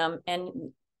for him.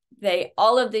 And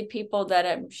all of the people that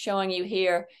I'm showing you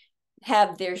here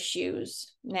have their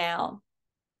shoes now.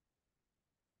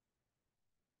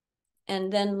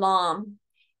 And then Lam,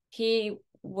 he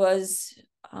was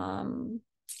in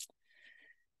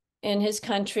his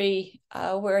country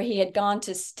where he had gone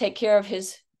to take care of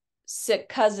his sick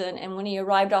cousin. And when he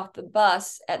arrived off the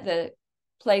bus at the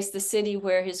city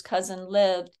where his cousin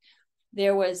lived,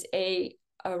 there was a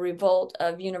revolt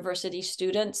of university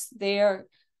students there,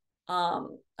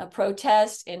 a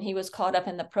protest, and he was caught up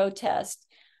in the protest,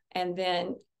 and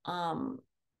then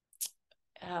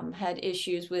had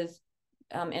issues with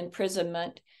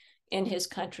imprisonment in his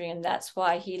country, and that's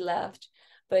why he left.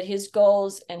 But his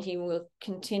goals, and he will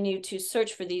continue to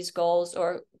search for these goals,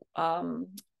 or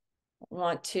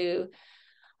want to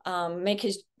make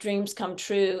his dreams come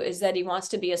true, is that he wants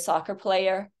to be a soccer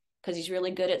player because he's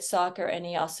really good at soccer, and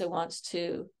he also wants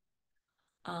to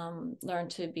learn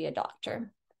to be a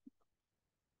doctor.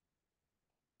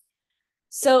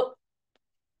 So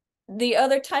the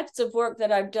other types of work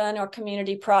that I've done are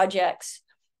community projects.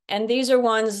 And these are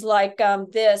ones like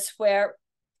this, where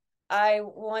I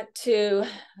want to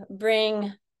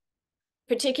bring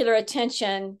particular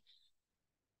attention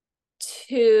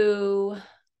to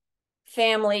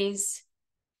families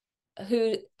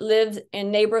who live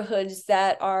in neighborhoods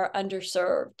that are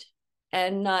underserved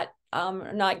and not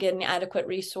getting adequate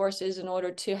resources in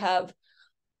order to have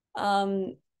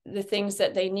the things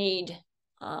that they need,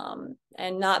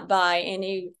 and not by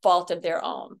any fault of their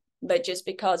own, but just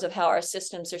because of how our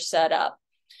systems are set up.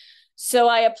 So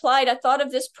I thought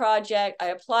of this project, I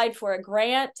applied for a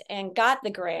grant and got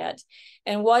the grant.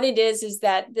 And what it is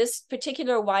that this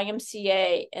particular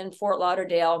YMCA in Fort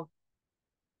Lauderdale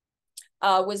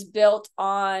was built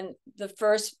on the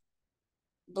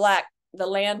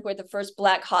land where the first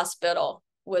Black hospital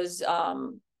was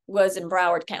in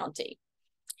Broward County.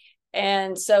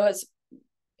 And so it's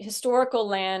historical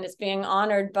land. It's being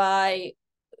honored by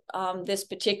this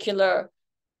particular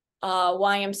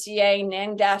YMCA,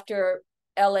 named after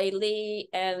L.A. Lee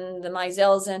and the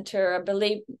Mizell Center. I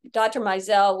believe Dr.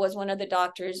 Mizell was one of the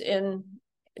doctors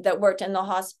that worked in the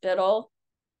hospital,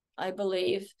 I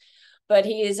believe, but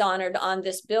he is honored on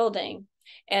this building.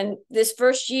 And this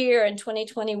first year in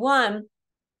 2021,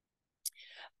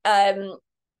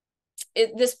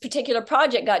 this particular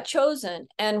project got chosen,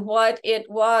 and what it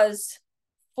was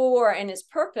for and its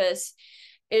purpose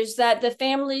is that the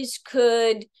families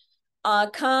could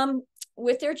come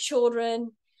with their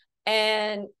children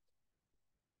and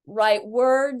write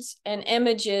words and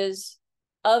images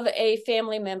of a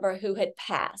family member who had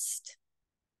passed.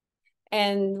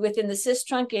 And within the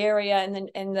Sistrunk area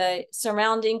and the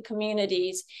surrounding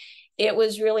communities, it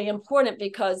was really important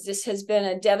because this has been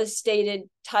a devastated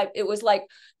type. It was like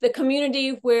the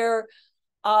community where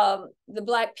the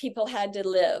Black people had to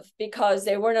live because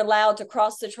they weren't allowed to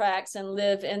cross the tracks and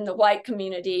live in the white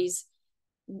communities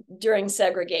during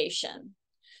segregation.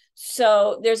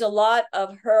 So there's a lot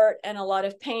of hurt and a lot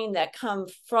of pain that come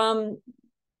from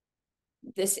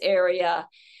this area.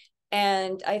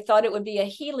 And I thought it would be a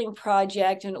healing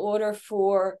project in order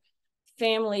for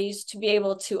families to be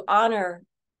able to honor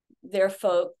their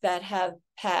folk that have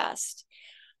passed.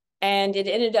 And it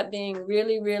ended up being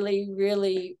really, really,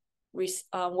 really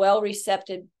well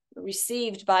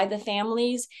received by the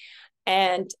families.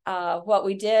 And what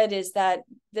we did is that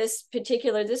this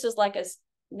is like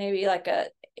maybe like a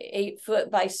 8-foot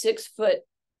by 6-foot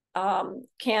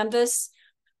canvas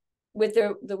with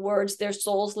the words "Their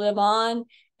souls live on,"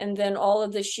 and then all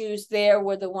of the shoes there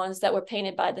were the ones that were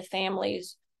painted by the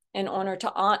families in order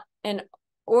to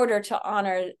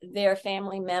honor their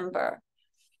family member.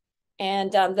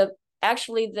 And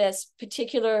actually this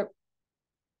particular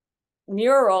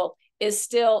mural is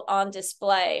still on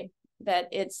display. That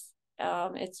it's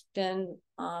been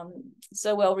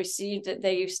so well received that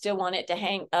they still want it to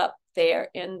hang up there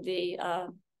in the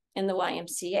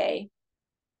YMCA.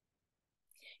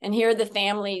 And here are the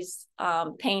families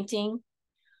painting.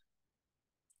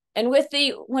 And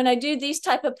when I do these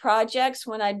type of projects,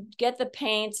 when I get the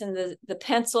paints and the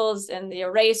pencils and the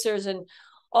erasers and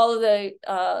all of the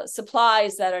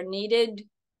supplies that are needed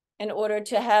in order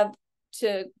to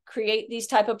create these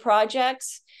type of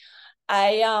projects,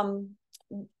 they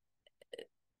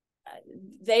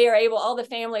are able, all the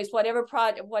families, whatever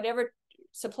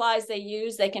supplies they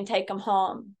use, they can take them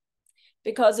home.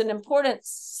 Because an important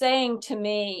saying to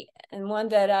me, and one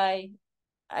that I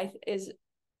is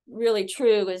really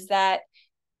true, is that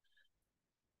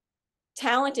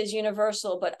talent is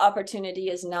universal, but opportunity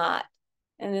is not.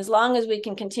 And as long as we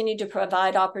can continue to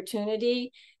provide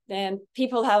opportunity, then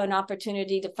people have an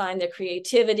opportunity to find their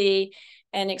creativity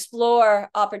and explore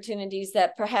opportunities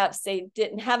that perhaps they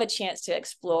didn't have a chance to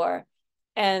explore.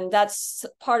 And that's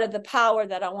part of the power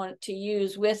that I want to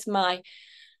use with my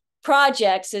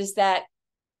projects, is that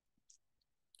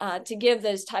to give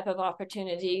those type of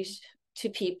opportunities to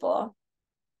people.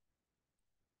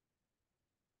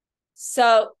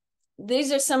 So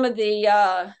these are some of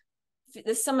the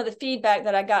feedback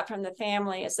that I got from the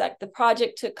family. Is that the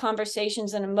project took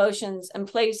conversations and emotions and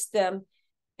placed them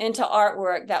into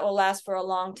artwork that will last for a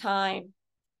long time.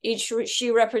 She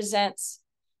represents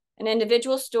an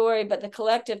individual story, but the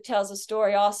collective tells a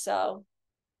story also.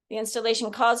 The installation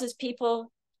causes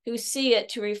people who see it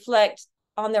to reflect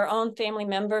on their own family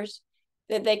members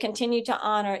that they continue to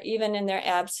honor even in their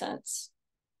absence.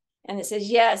 And it says,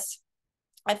 yes,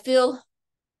 I feel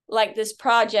like this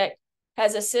project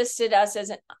has assisted us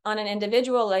on an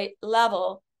individual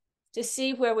level to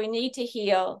see where we need to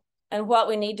heal and what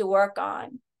we need to work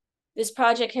on. This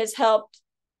project has helped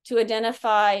to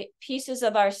identify pieces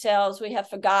of ourselves we have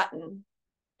forgotten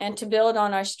and to build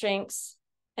on our strengths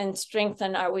and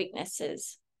strengthen our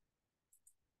weaknesses.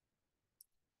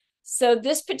 So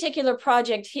this particular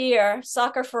project here,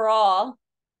 Soccer for All,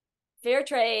 fair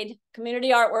trade,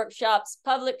 community art workshops,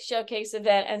 public showcase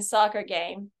event, and soccer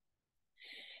game.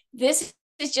 this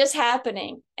is just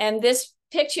happening. And this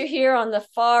picture here on the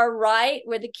far right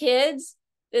where the kids,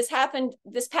 this happened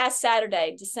this past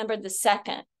Saturday, December the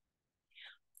 2nd.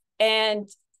 And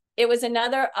it was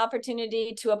another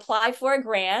opportunity to apply for a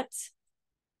grant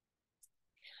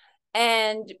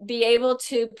and be able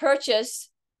to purchase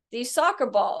these soccer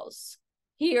balls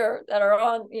here that are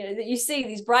on, that you see,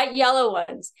 these bright yellow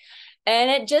ones.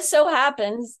 And it just so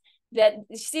happens that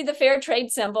you see the fair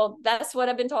trade symbol. That's what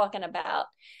I've been talking about.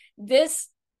 This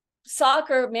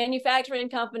soccer manufacturing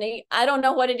company, I don't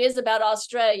know what it is about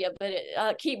Australia, but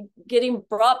it keep getting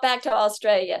brought back to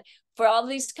Australia for all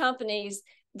these companies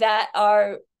that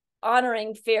are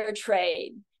honoring fair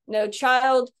trade, no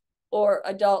child or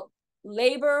adult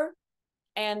labor,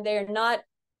 and they're not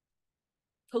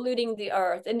polluting the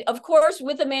earth. And of course,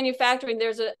 with the manufacturing,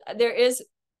 there is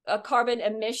a carbon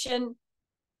emission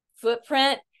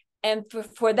footprint. And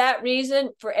for that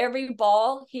reason, for every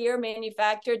ball here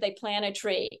manufactured, they plant a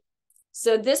tree.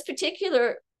 So this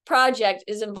particular project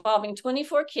is involving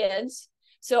 24 kids.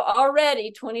 So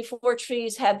already 24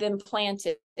 trees have been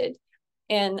planted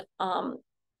in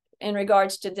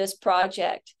regards to this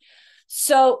project.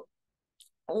 So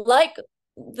like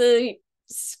the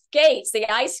skates, the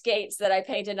ice skates that I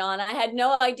painted on, I had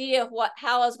no idea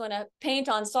how I was going to paint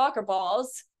on soccer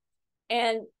balls,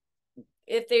 and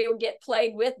if they would get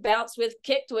played with, bounced with,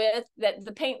 kicked with, that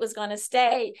the paint was going to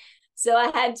stay. So I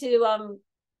had to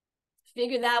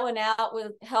figure that one out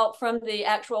with help from the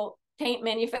actual paint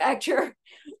manufacturer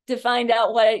to find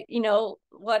out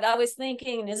what I was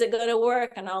thinking, is it going to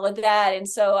work, and all of that. And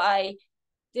so I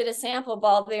did a sample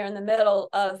ball there in the middle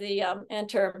of the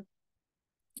Inter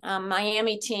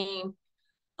Miami team,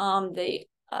 for the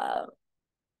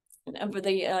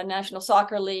National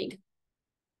Soccer League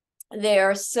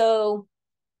there. So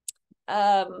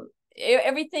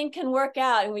everything can work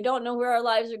out, and we don't know where our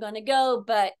lives are going to go,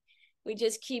 but we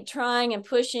just keep trying and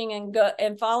pushing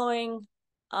and following,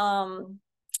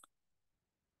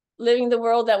 living the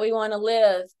world that we want to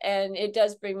live. And it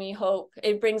does bring me hope.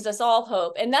 It brings us all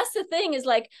hope. And that's the thing, is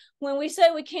like when we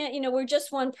say we can't, we're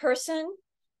just one person,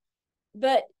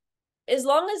 but as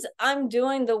long as I'm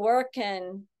doing the work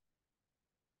and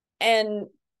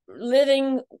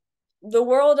living the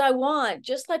world I want,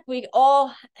 just like we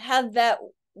all have that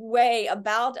way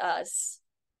about us,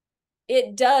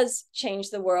 it does change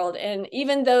the world. And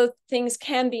even though things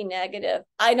can be negative,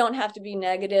 I don't have to be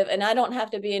negative, and I don't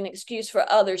have to be an excuse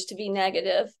for others to be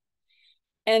negative.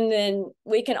 And then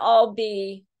we can all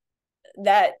be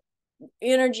that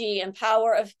energy and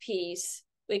power of peace.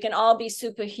 We can all be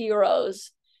superheroes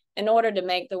in order to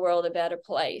make the world a better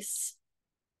place.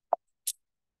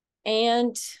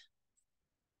 And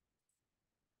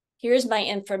here's my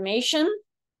information.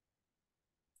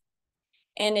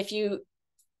 And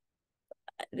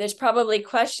there's probably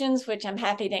questions, which I'm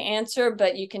happy to answer,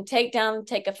 but you can take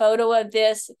a photo of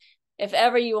this. If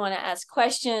ever you want to ask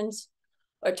questions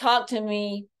or talk to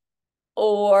me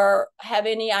or have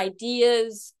any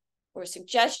ideas or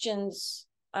suggestions,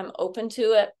 I'm open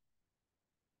to it.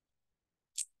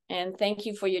 And thank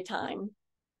you for your time.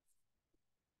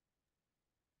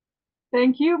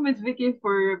 Thank you, Ms. Vicki,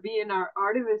 for being our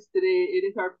artivist today. It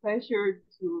is our pleasure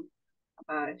to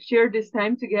share this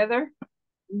time together.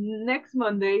 Next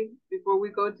Monday, before we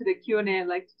go to the Q&A, I'd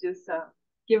like to just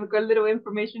give a little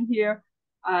information here.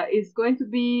 It's going to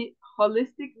be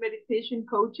holistic meditation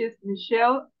coaches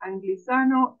Michelle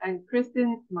Anglizano and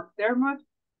Kristen McDermott,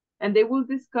 and they will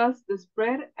discuss the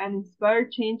spread and inspire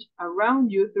change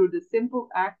around you through the simple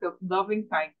act of loving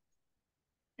kindness.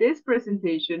 This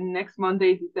presentation, next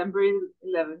Monday, December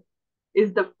 11th,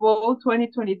 is the fall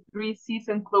 2023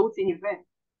 season closing event,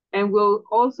 and we'll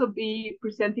also be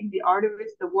presenting the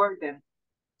Artivist Award then,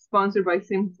 sponsored by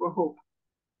Sim for Hope.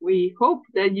 We hope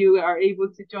that you are able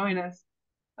to join us.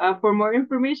 For more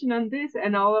information on this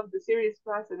and all of the series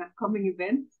class and upcoming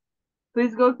events,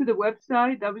 please go to the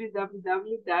website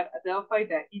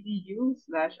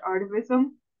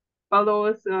www.adelphi.edu/artivism. Follow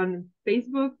us on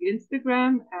Facebook,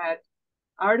 Instagram at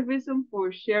Artivism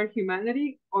for Shared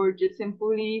Humanity, or just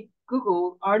simply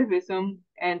Google Artivism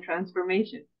and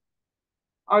Transformation.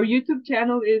 Our YouTube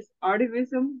channel is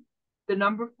Artivism,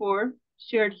 4,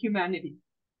 Shared Humanity.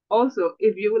 Also,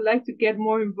 if you would like to get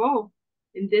more involved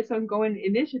in this ongoing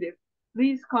initiative,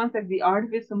 please contact the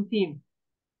Artivism team.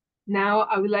 Now,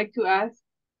 I would like to ask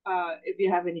if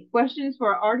you have any questions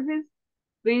for our artivists,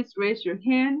 please raise your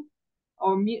hand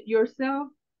or mute yourself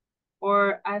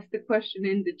or ask the question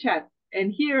in the chat.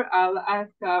 And here I'll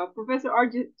ask Professor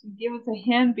Arjit to give us a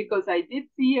hand, because I did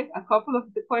see a couple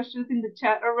of the questions in the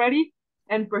chat already,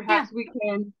 and perhaps we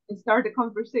can start a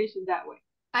conversation that way.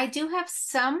 I do have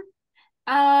some.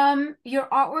 Your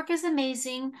artwork is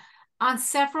amazing. On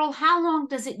several, how long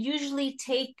does it usually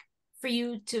take for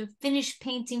you to finish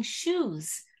painting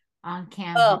shoes on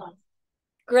canvas? Oh,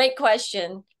 great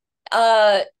question.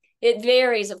 It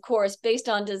varies, of course, based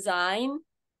on design.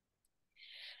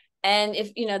 And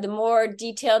if, you know, the more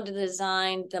detailed the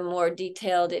design, the more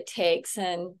detailed it takes.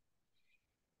 And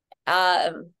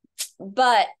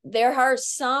but there are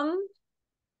some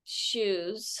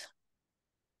shoes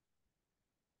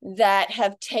that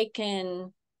have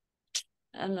taken,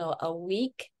 I don't know, a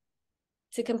week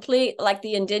to complete, like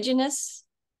the indigenous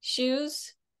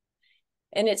shoes.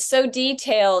 And it's so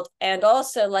detailed, and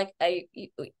also like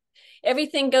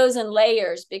everything goes in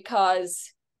layers,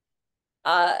 because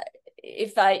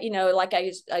if I, you know, like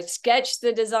I sketch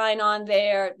the design on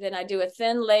there, then I do a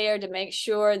thin layer to make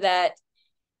sure that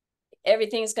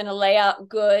everything's going to lay out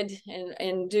good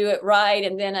and do it right.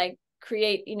 And then I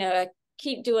create, you know, I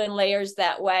keep doing layers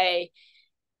that way.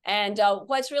 And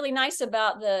what's really nice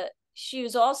about the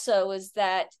shoes also is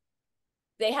that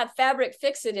they have fabric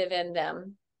fixative in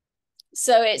them.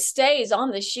 So it stays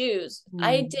on the shoes.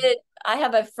 I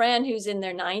have a friend who's in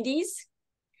their 90s,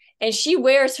 and she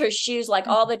wears her shoes like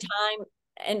all the time.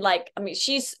 And like, I mean,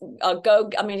 she's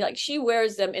like she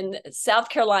wears them in South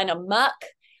Carolina muck.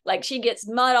 Like she gets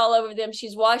mud all over them.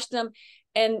 She's washed them,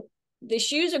 and the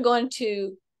shoes are going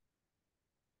to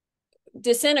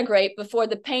disintegrate before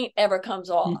the paint ever comes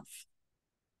off.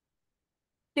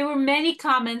 There were many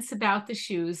comments about the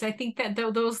shoes. I think that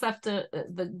those left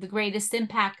the greatest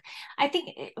impact. I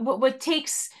think what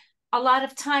takes a lot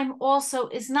of time also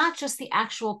is not just the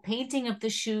actual painting of the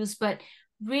shoes, but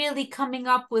really coming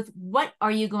up with what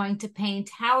are you going to paint?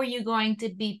 How are you going to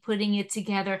be putting it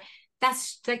together?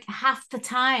 That's like half the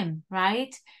time,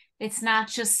 right? It's not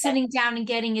just sitting down and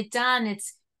getting it done.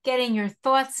 It's getting your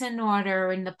thoughts in order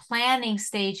and the planning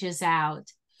stages out.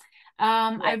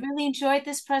 I really enjoyed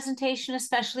this presentation,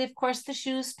 especially, of course, the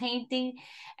shoes, painting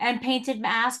and painted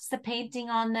masks. The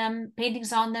paintings on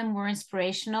them were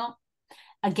inspirational.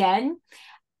 Again,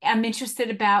 I'm interested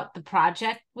about the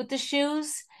project with the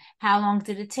shoes. How long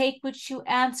did it take, which you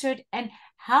answered, and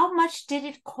how much did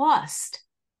it cost?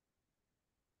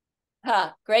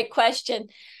 Great question.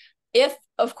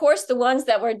 Of course, the ones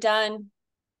that were done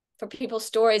for people's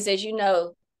stories, as you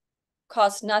know,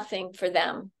 cost nothing for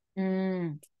them.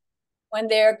 When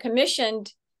they're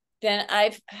commissioned, then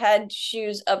I've had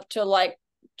shoes up to like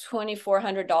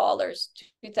 $2,400,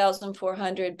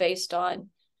 $2,400 based on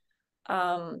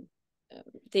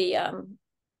the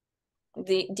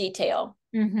detail.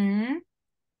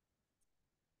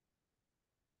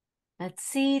 Let's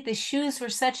see. The shoes were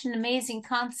such an amazing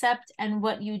concept, and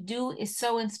what you do is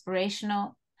so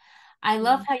inspirational. I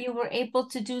love how you were able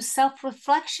to do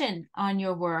self-reflection on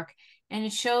your work, and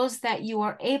it shows that you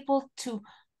are able to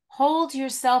hold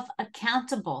yourself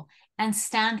accountable and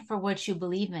stand for what you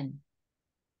believe in.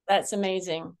 That's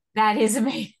amazing. That is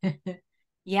amazing.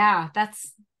 Yeah,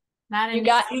 that's not you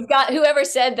got whoever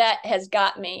said that has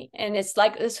got me. And it's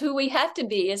like, it's who we have to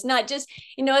be. It's not just,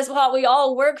 you know, it's what we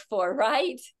all work for,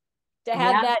 right? To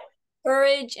have that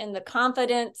courage and the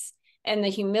confidence and the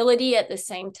humility at the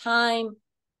same time,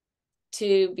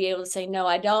 to be able to say, no,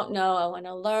 I don't know, I want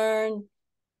to learn,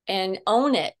 and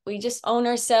own it. We just own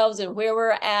ourselves and where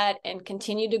we're at and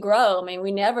continue to grow. I mean,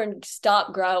 we never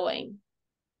stop growing.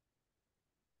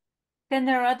 Then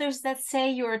there are others that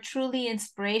say you are truly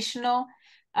inspirational.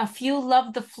 A few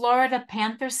love the Florida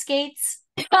Panther skates.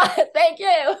 Thank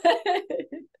you.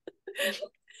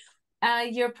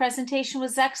 Your presentation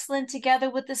was excellent. Together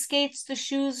with the skates, the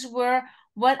shoes were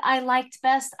what I liked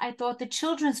best. I thought the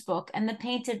children's book and the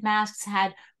painted masks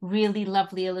had really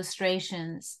lovely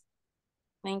illustrations.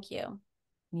 Thank you.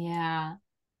 Yeah.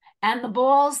 And the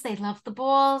balls, they love the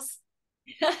balls.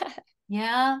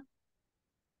 Yeah.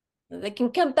 They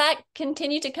can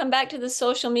continue to come back to the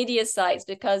social media sites,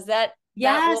 because that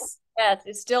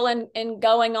is still in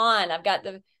going on. I've got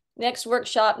the next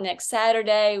workshop next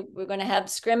Saturday. We're going to have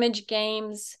scrimmage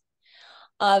games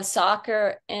of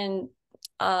soccer and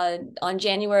on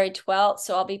January 12th.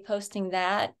 So I'll be posting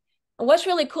that. And what's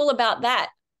really cool about that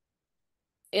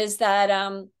is that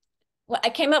I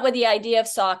came up with the idea of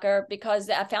soccer because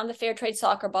I found the fair trade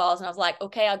soccer balls, and I was like,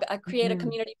 okay, I create a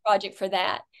community project for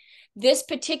that.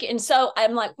 And so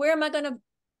I'm like, where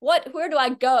do I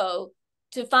go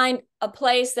to find a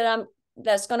place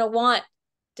that's going to want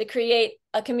to create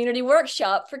a community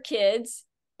workshop for kids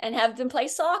and have them play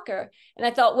soccer? And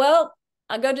I thought, well,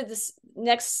 I'll go to this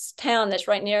next town that's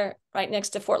right next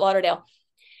to Fort Lauderdale.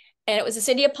 And it was the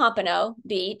city of Pompano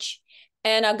Beach.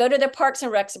 And I'll go to their Parks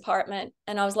and Recs department.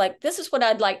 And I was like, this is what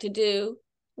I'd like to do.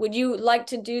 Would you like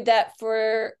to do that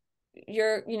for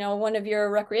one of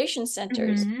your recreation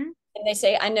centers, Mm-hmm. and they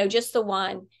say, I know just the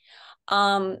one.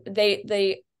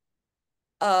 The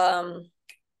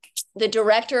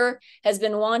director has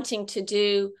been wanting to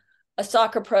do a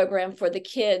soccer program for the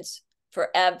kids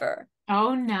forever.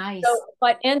 Oh, nice. So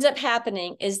what ends up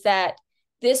happening is that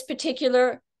this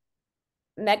particular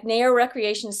McNair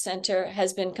Recreation Center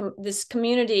has been, this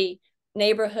community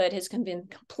neighborhood has been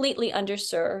completely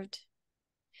underserved.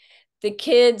 The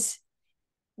kids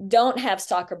don't have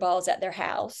soccer balls at their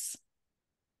house.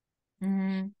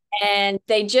 Mm-hmm. And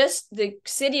the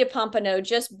city of Pompano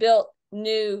just built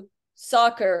a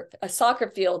soccer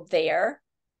field there.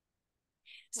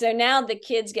 So now the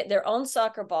kids get their own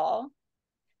soccer ball.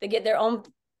 They get their own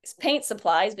paint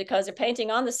supplies because they're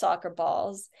painting on the soccer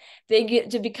balls. They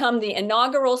get to become the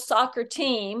inaugural soccer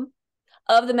team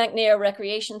of the McNair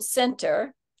Recreation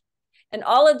Center. And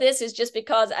all of this is just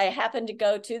because I happened to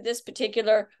go to this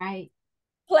particular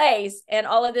place, and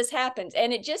all of this happens.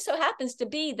 And it just so happens to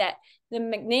be that the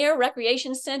McNair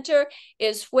Recreation Center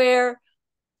is where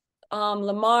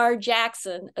Lamar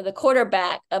Jackson, the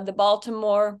quarterback of the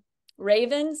Baltimore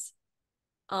Ravens,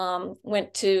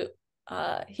 went to.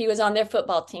 He was on their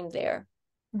football team there.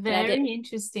 Very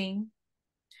interesting.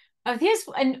 Oh, here's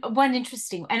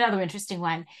another interesting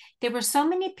one. There were so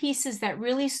many pieces that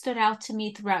really stood out to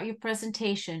me throughout your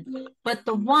presentation, but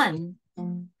the one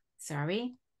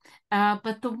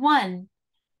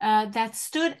that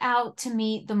stood out to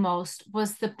me the most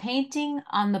was the painting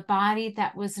on the body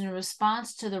that was in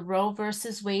response to the Roe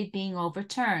versus Wade being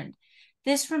overturned.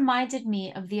 This reminded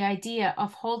me of the idea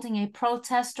of holding a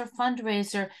protest or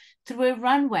fundraiser through a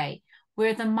runway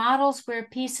where the models wear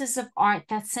pieces of art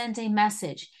that send a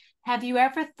message. Have you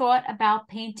ever thought about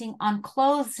painting on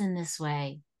clothes in this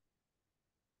way?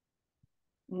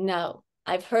 No,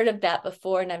 I've heard of that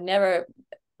before, and I've never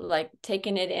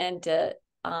taken it in to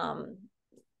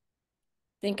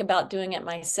think about doing it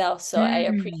myself. So I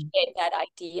appreciate that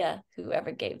idea,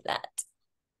 whoever gave that.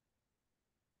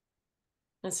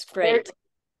 That's great.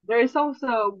 There is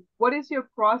also, what is your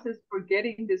process for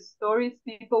getting the stories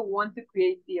people want to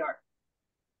create the art?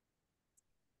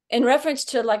 In reference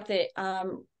to the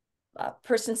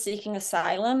person seeking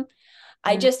asylum,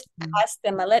 I just ask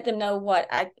them, I let them know what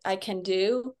I can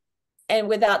do, and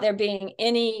without there being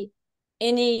any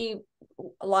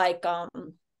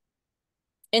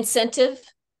incentive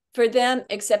for them,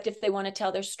 except if they want to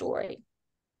tell their story.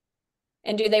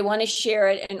 And do they want to share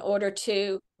it in order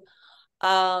to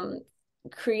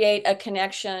create a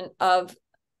connection of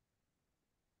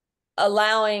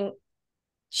allowing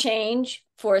change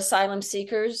for asylum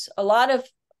seekers? A lot of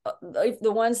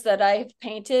the ones that I've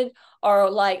painted are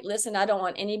like, listen, I don't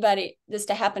want this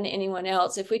to happen to anyone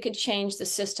else. If we could change the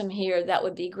system here, that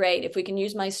would be great. If we can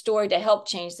use my story to help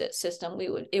change that system,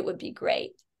 it would be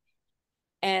great.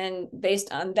 And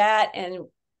based on that, and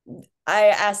I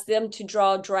ask them to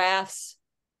draw drafts,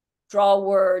 draw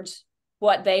words,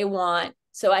 what they want.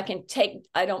 So I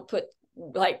don't put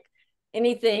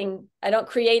anything, I don't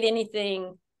create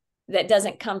anything that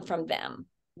doesn't come from them,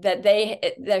 that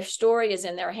their story is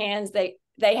in their hands.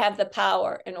 They have the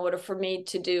power in order for me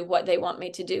to do what they want me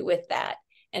to do with that.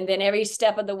 And then every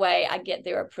step of the way, I get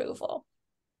their approval.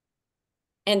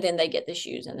 And then they get the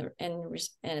shoes and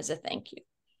as a thank you.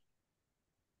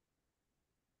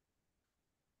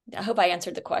 I hope I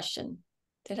answered the question.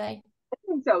 Did I? I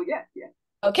think so, yes.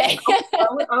 Okay. I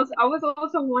was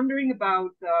also wondering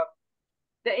about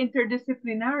the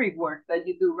interdisciplinary work that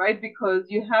you do, right? Because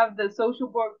you have the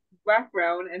social work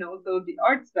background and also the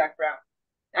arts background.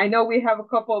 I know we have a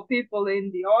couple of people in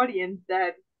the audience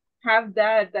that have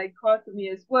that dichotomy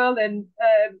as well. And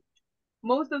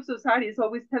most of society is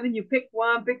always telling you, pick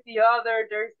one, pick the other,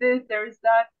 there's this, there's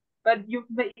that. But you've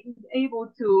been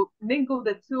able to mingle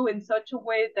the two in such a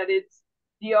way that it's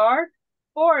the art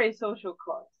for a social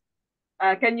cause.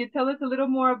 Can you tell us a little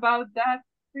more about that,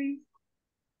 please?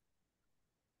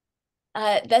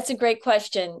 That's a great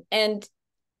question. And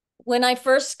when I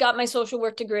first got my social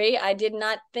work degree, I did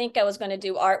not think I was going to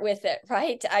do art with it,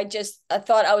 right? I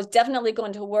thought I was definitely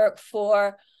going to work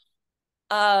for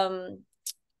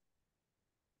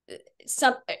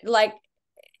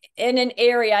in an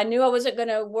area. I knew I wasn't going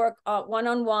to work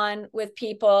one-on-one with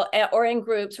people or in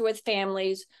groups or with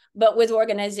families, but with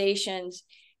organizations.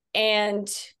 And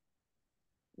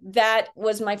that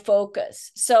was my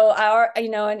focus. So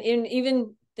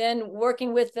even then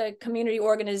working with the community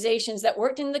organizations that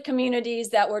worked in the communities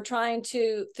that were trying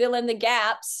to fill in the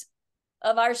gaps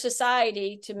of our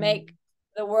society to make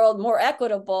the world more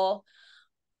equitable,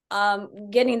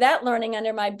 getting that learning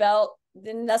under my belt,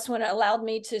 then that's when it allowed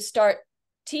me to start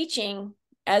teaching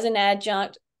as an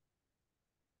adjunct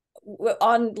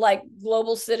on like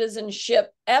global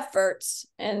citizenship efforts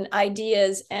and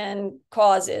ideas and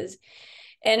causes.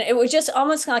 And it was just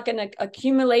almost like an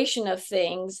accumulation of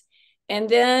things. And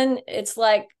then it's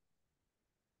like,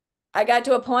 I got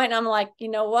to a point and I'm like, you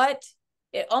know what?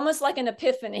 It almost like an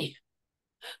epiphany.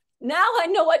 Now I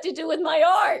know what to do with my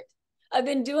art. I've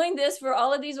been doing this for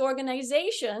all of these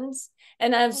organizations,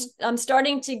 and I'm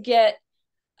starting to get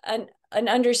an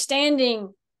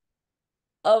understanding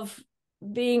of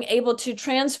being able to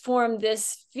transform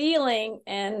this feeling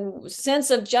and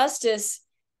sense of justice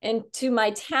into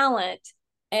my talent.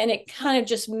 And it kind of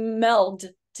just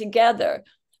melded together.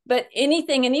 But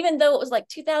anything, and even though it was like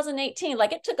 2018,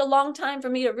 like it took a long time for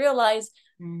me to realize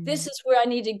this is where I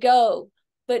need to go.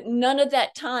 But none of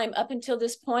that time up until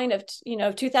this point of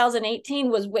 2018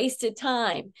 was wasted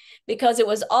time, because it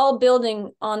was all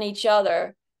building on each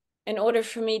other in order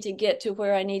for me to get to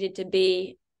where I needed to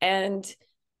be. And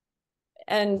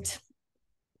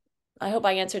I hope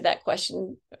I answered that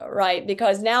question right,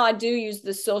 because now I do use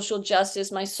the social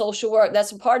justice, my social work.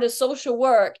 That's a part of social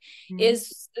work,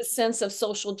 is the sense of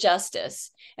social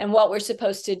justice and what we're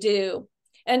supposed to do.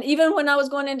 And even when I was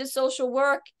going into social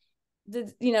work,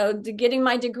 getting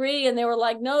my degree, and they were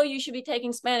like, no, you should be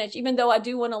taking Spanish, even though I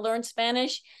do want to learn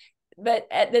Spanish. But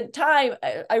at the time,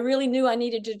 I really knew I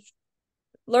needed to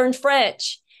learn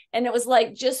French. And it was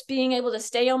like just being able to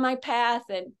stay on my path.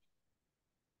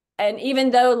 And even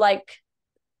though, like,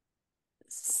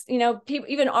 people,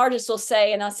 even artists will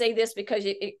say, and I'll say this because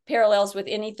it parallels with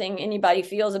anything anybody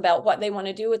feels about what they want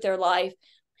to do with their life,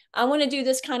 I want to do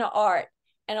this kind of art.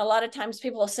 And a lot of times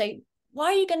people will say, why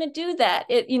are you going to do that?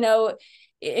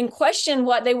 And question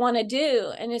what they want to do.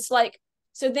 And it's like,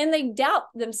 so then they doubt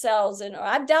themselves, or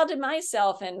I've doubted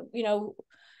myself, and,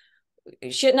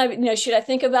 should I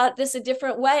think about this a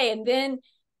different way? And then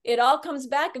it all comes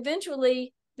back.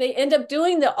 Eventually they end up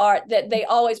doing the art that they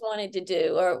always wanted to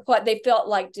do, or what they felt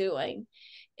like doing.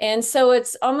 And so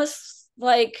it's almost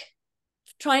like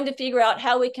trying to figure out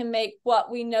how we can make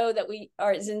what we know that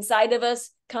is inside of us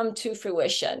come to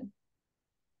fruition.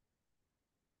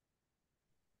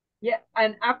 Yeah,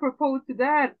 and apropos to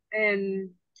that, and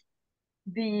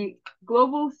the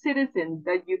global citizen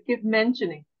that you keep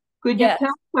mentioning, could you tell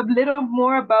us a little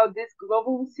more about this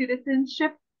global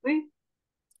citizenship, please?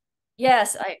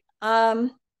 Yes,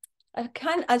 I've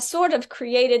sort of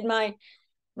created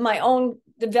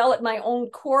developed my own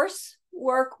course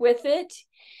work with it.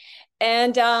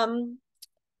 And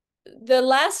the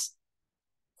last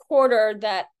quarter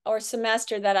or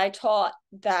semester that I taught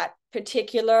that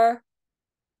particular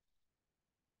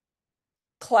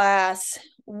class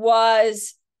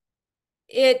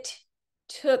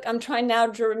I'm trying now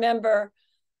to remember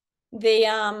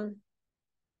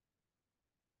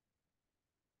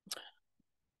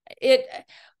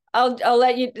I'll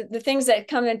let you, the things that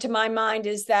come into my mind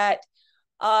is that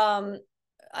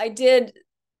I did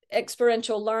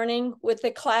experiential learning with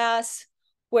the class,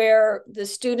 where the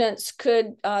students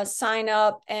could sign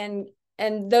up, and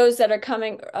those that are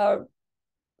coming,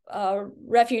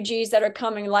 refugees that are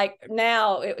coming, like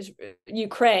now it was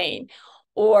Ukraine,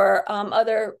 or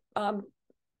other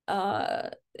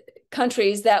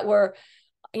countries that were,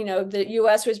 the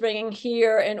US was bringing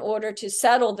here in order to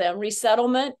settle them,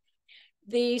 resettlement.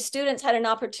 The students had an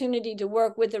opportunity to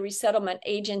work with the resettlement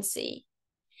agency,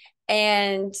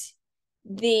 and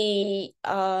the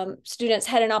students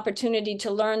had an opportunity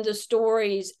to learn the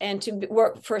stories and to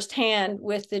work firsthand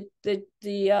with the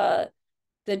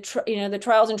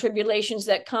trials and tribulations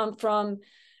that come from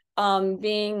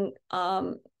being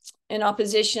in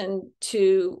opposition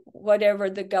to whatever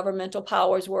the governmental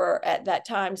powers were at that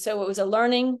time. So it was a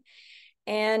learning.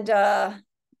 And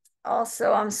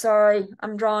also, I'm sorry,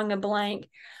 I'm drawing a blank,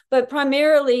 but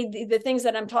primarily the things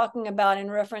that I'm talking about in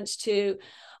reference to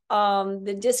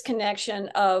the disconnection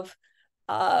of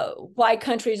why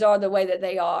countries are the way that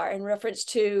they are, in reference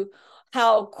to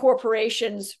how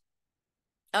corporations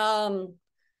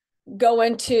go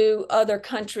into other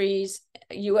countries,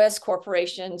 U.S.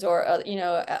 corporations, or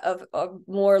of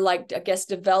more like, I guess,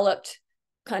 developed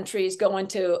countries go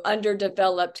into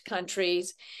underdeveloped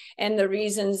countries, and the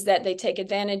reasons that they take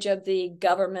advantage of the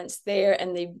governments there,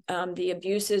 and the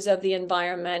abuses of the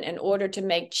environment in order to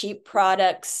make cheap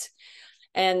products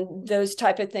and those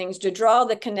type of things, to draw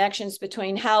the connections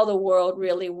between how the world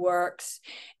really works,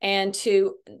 and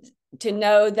to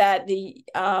know that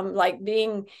like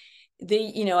being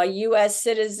a U.S.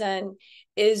 citizen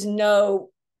is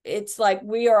it's like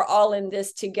we are all in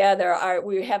this together.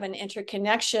 We have an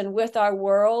interconnection with our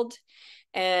world,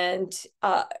 and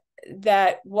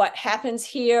that what happens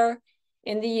here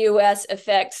in the U.S.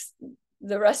 affects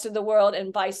the rest of the world,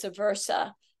 and vice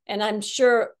versa. And I'm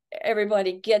sure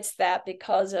everybody gets that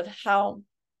because of how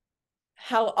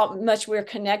much we're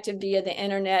connected via the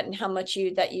internet and how much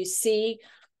that you see.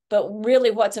 But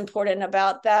really what's important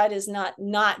about that is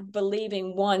not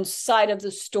believing one side of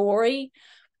the story,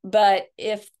 but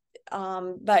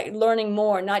by learning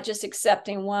more, not just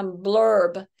accepting one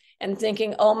blurb and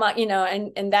thinking, oh my,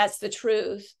 and that's the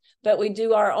truth. But we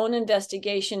do our own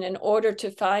investigation in order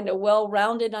to find a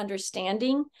well-rounded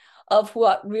understanding of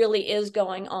what really is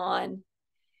going on.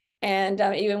 And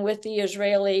even with the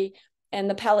Israeli and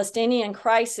the Palestinian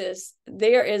crisis,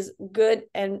 there is good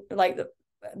and like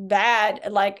bad,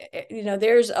 like,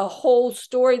 there's a whole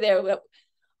story there that,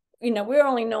 we're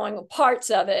only knowing parts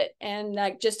of it. And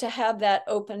like, just to have that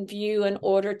open view in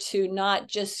order to not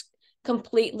just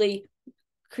completely,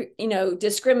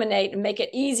 discriminate and make it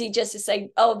easy just to say,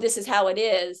 oh, this is how it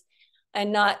is,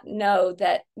 and not know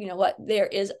that, there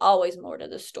is always more to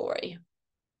the story.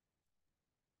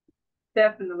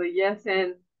 Definitely, yes.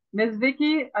 And Ms.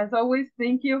 Vicki, as always,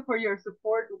 thank you for your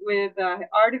support with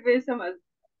ARTIVISM as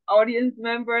audience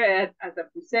member, as a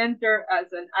presenter,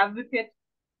 as an advocate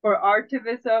for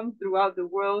ARTIVISM throughout the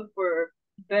world for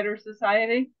better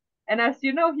society. And as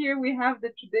you know, here we have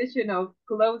the tradition of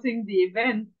closing the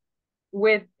event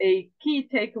with a key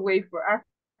takeaway for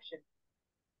action.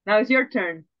 Now it's your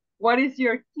turn. What is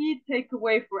your key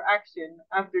takeaway for action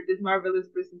after this marvelous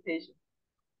presentation?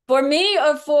 For me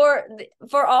or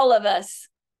for all of us?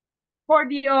 For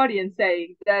the audience,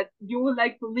 saying that you would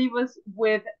like to leave us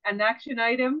with an action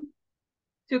item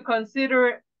to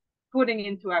consider putting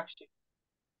into action.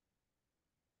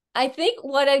 I think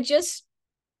what I just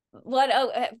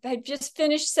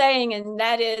finished saying, and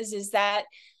that is that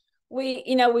we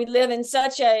live in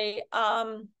such a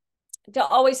to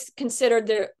always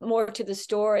consider more to the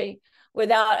story,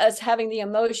 without us having the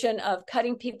emotion of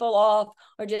cutting people off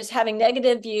or just having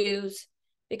negative views,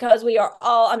 because we are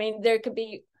all,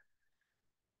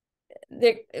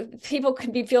 people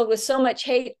can be filled with so much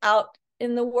hate out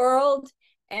in the world,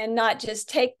 and not just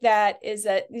take that is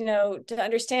that, to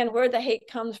understand where the hate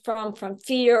comes from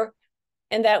fear,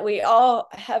 and that we all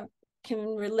can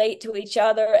relate to each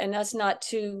other, and us not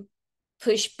to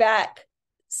push back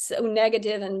so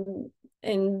negative and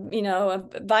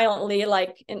violently,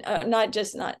 like not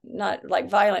like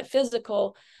violent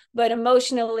physical, but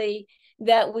emotionally,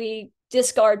 that we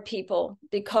discard people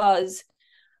because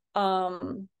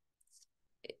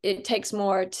it takes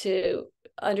more to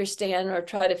understand or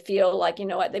try to feel like,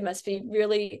 they must be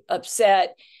really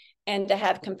upset, and to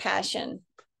have compassion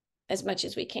as much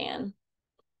as we can.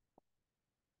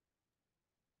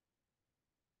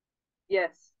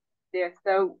 Yes,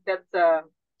 so that's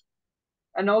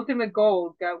an ultimate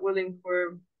goal, God willing,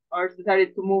 for our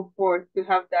society to move forward, to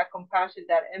have that compassion,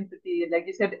 that empathy, like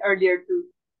you said earlier, to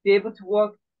be able to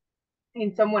walk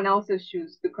in someone else's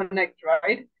shoes, to connect,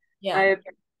 right? Yeah.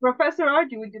 Professor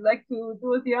Archie, would you like to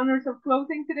do us the honors of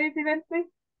closing today's event,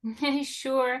 please?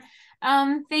 Sure.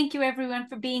 Thank you, everyone,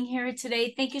 for being here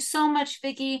today. Thank you so much,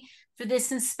 Vicki, for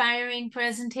this inspiring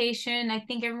presentation. I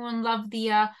think everyone loved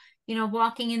the,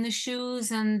 walking in the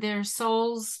shoes and their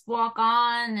souls walk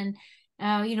on, and,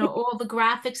 all the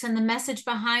graphics and the message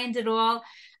behind it all.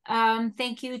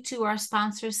 Thank you to our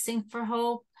sponsors, Sing for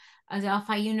Hope,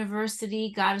 Adelphi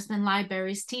University, Gottesman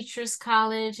Libraries Teachers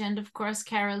College, and of course,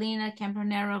 Carolina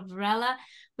Campanero Varela.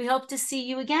 We hope to see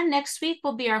you again. Next week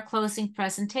will be our closing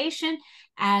presentation,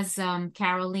 as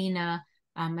Carolina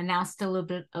announced a little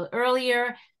bit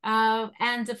earlier.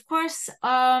 And of course,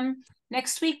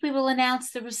 next week we will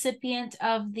announce the recipient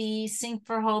of the Sing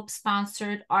for Hope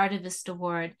sponsored Artivist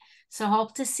Award. So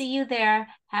hope to see you there.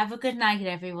 Have a good night,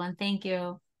 everyone. Thank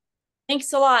you.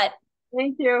 Thanks a lot.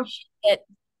 Thank you.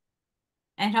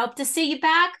 And hope to see you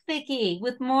back, Vicki,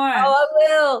 with more. Oh, I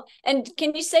will. And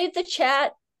can you save the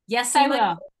chat? Yes, I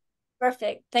will.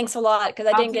 Perfect. Thanks a lot, because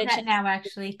I didn't get a chance now,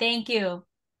 actually. Thank you.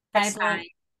 Excellent. Bye-bye.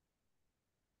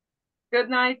 Good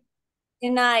night.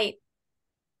 Good night.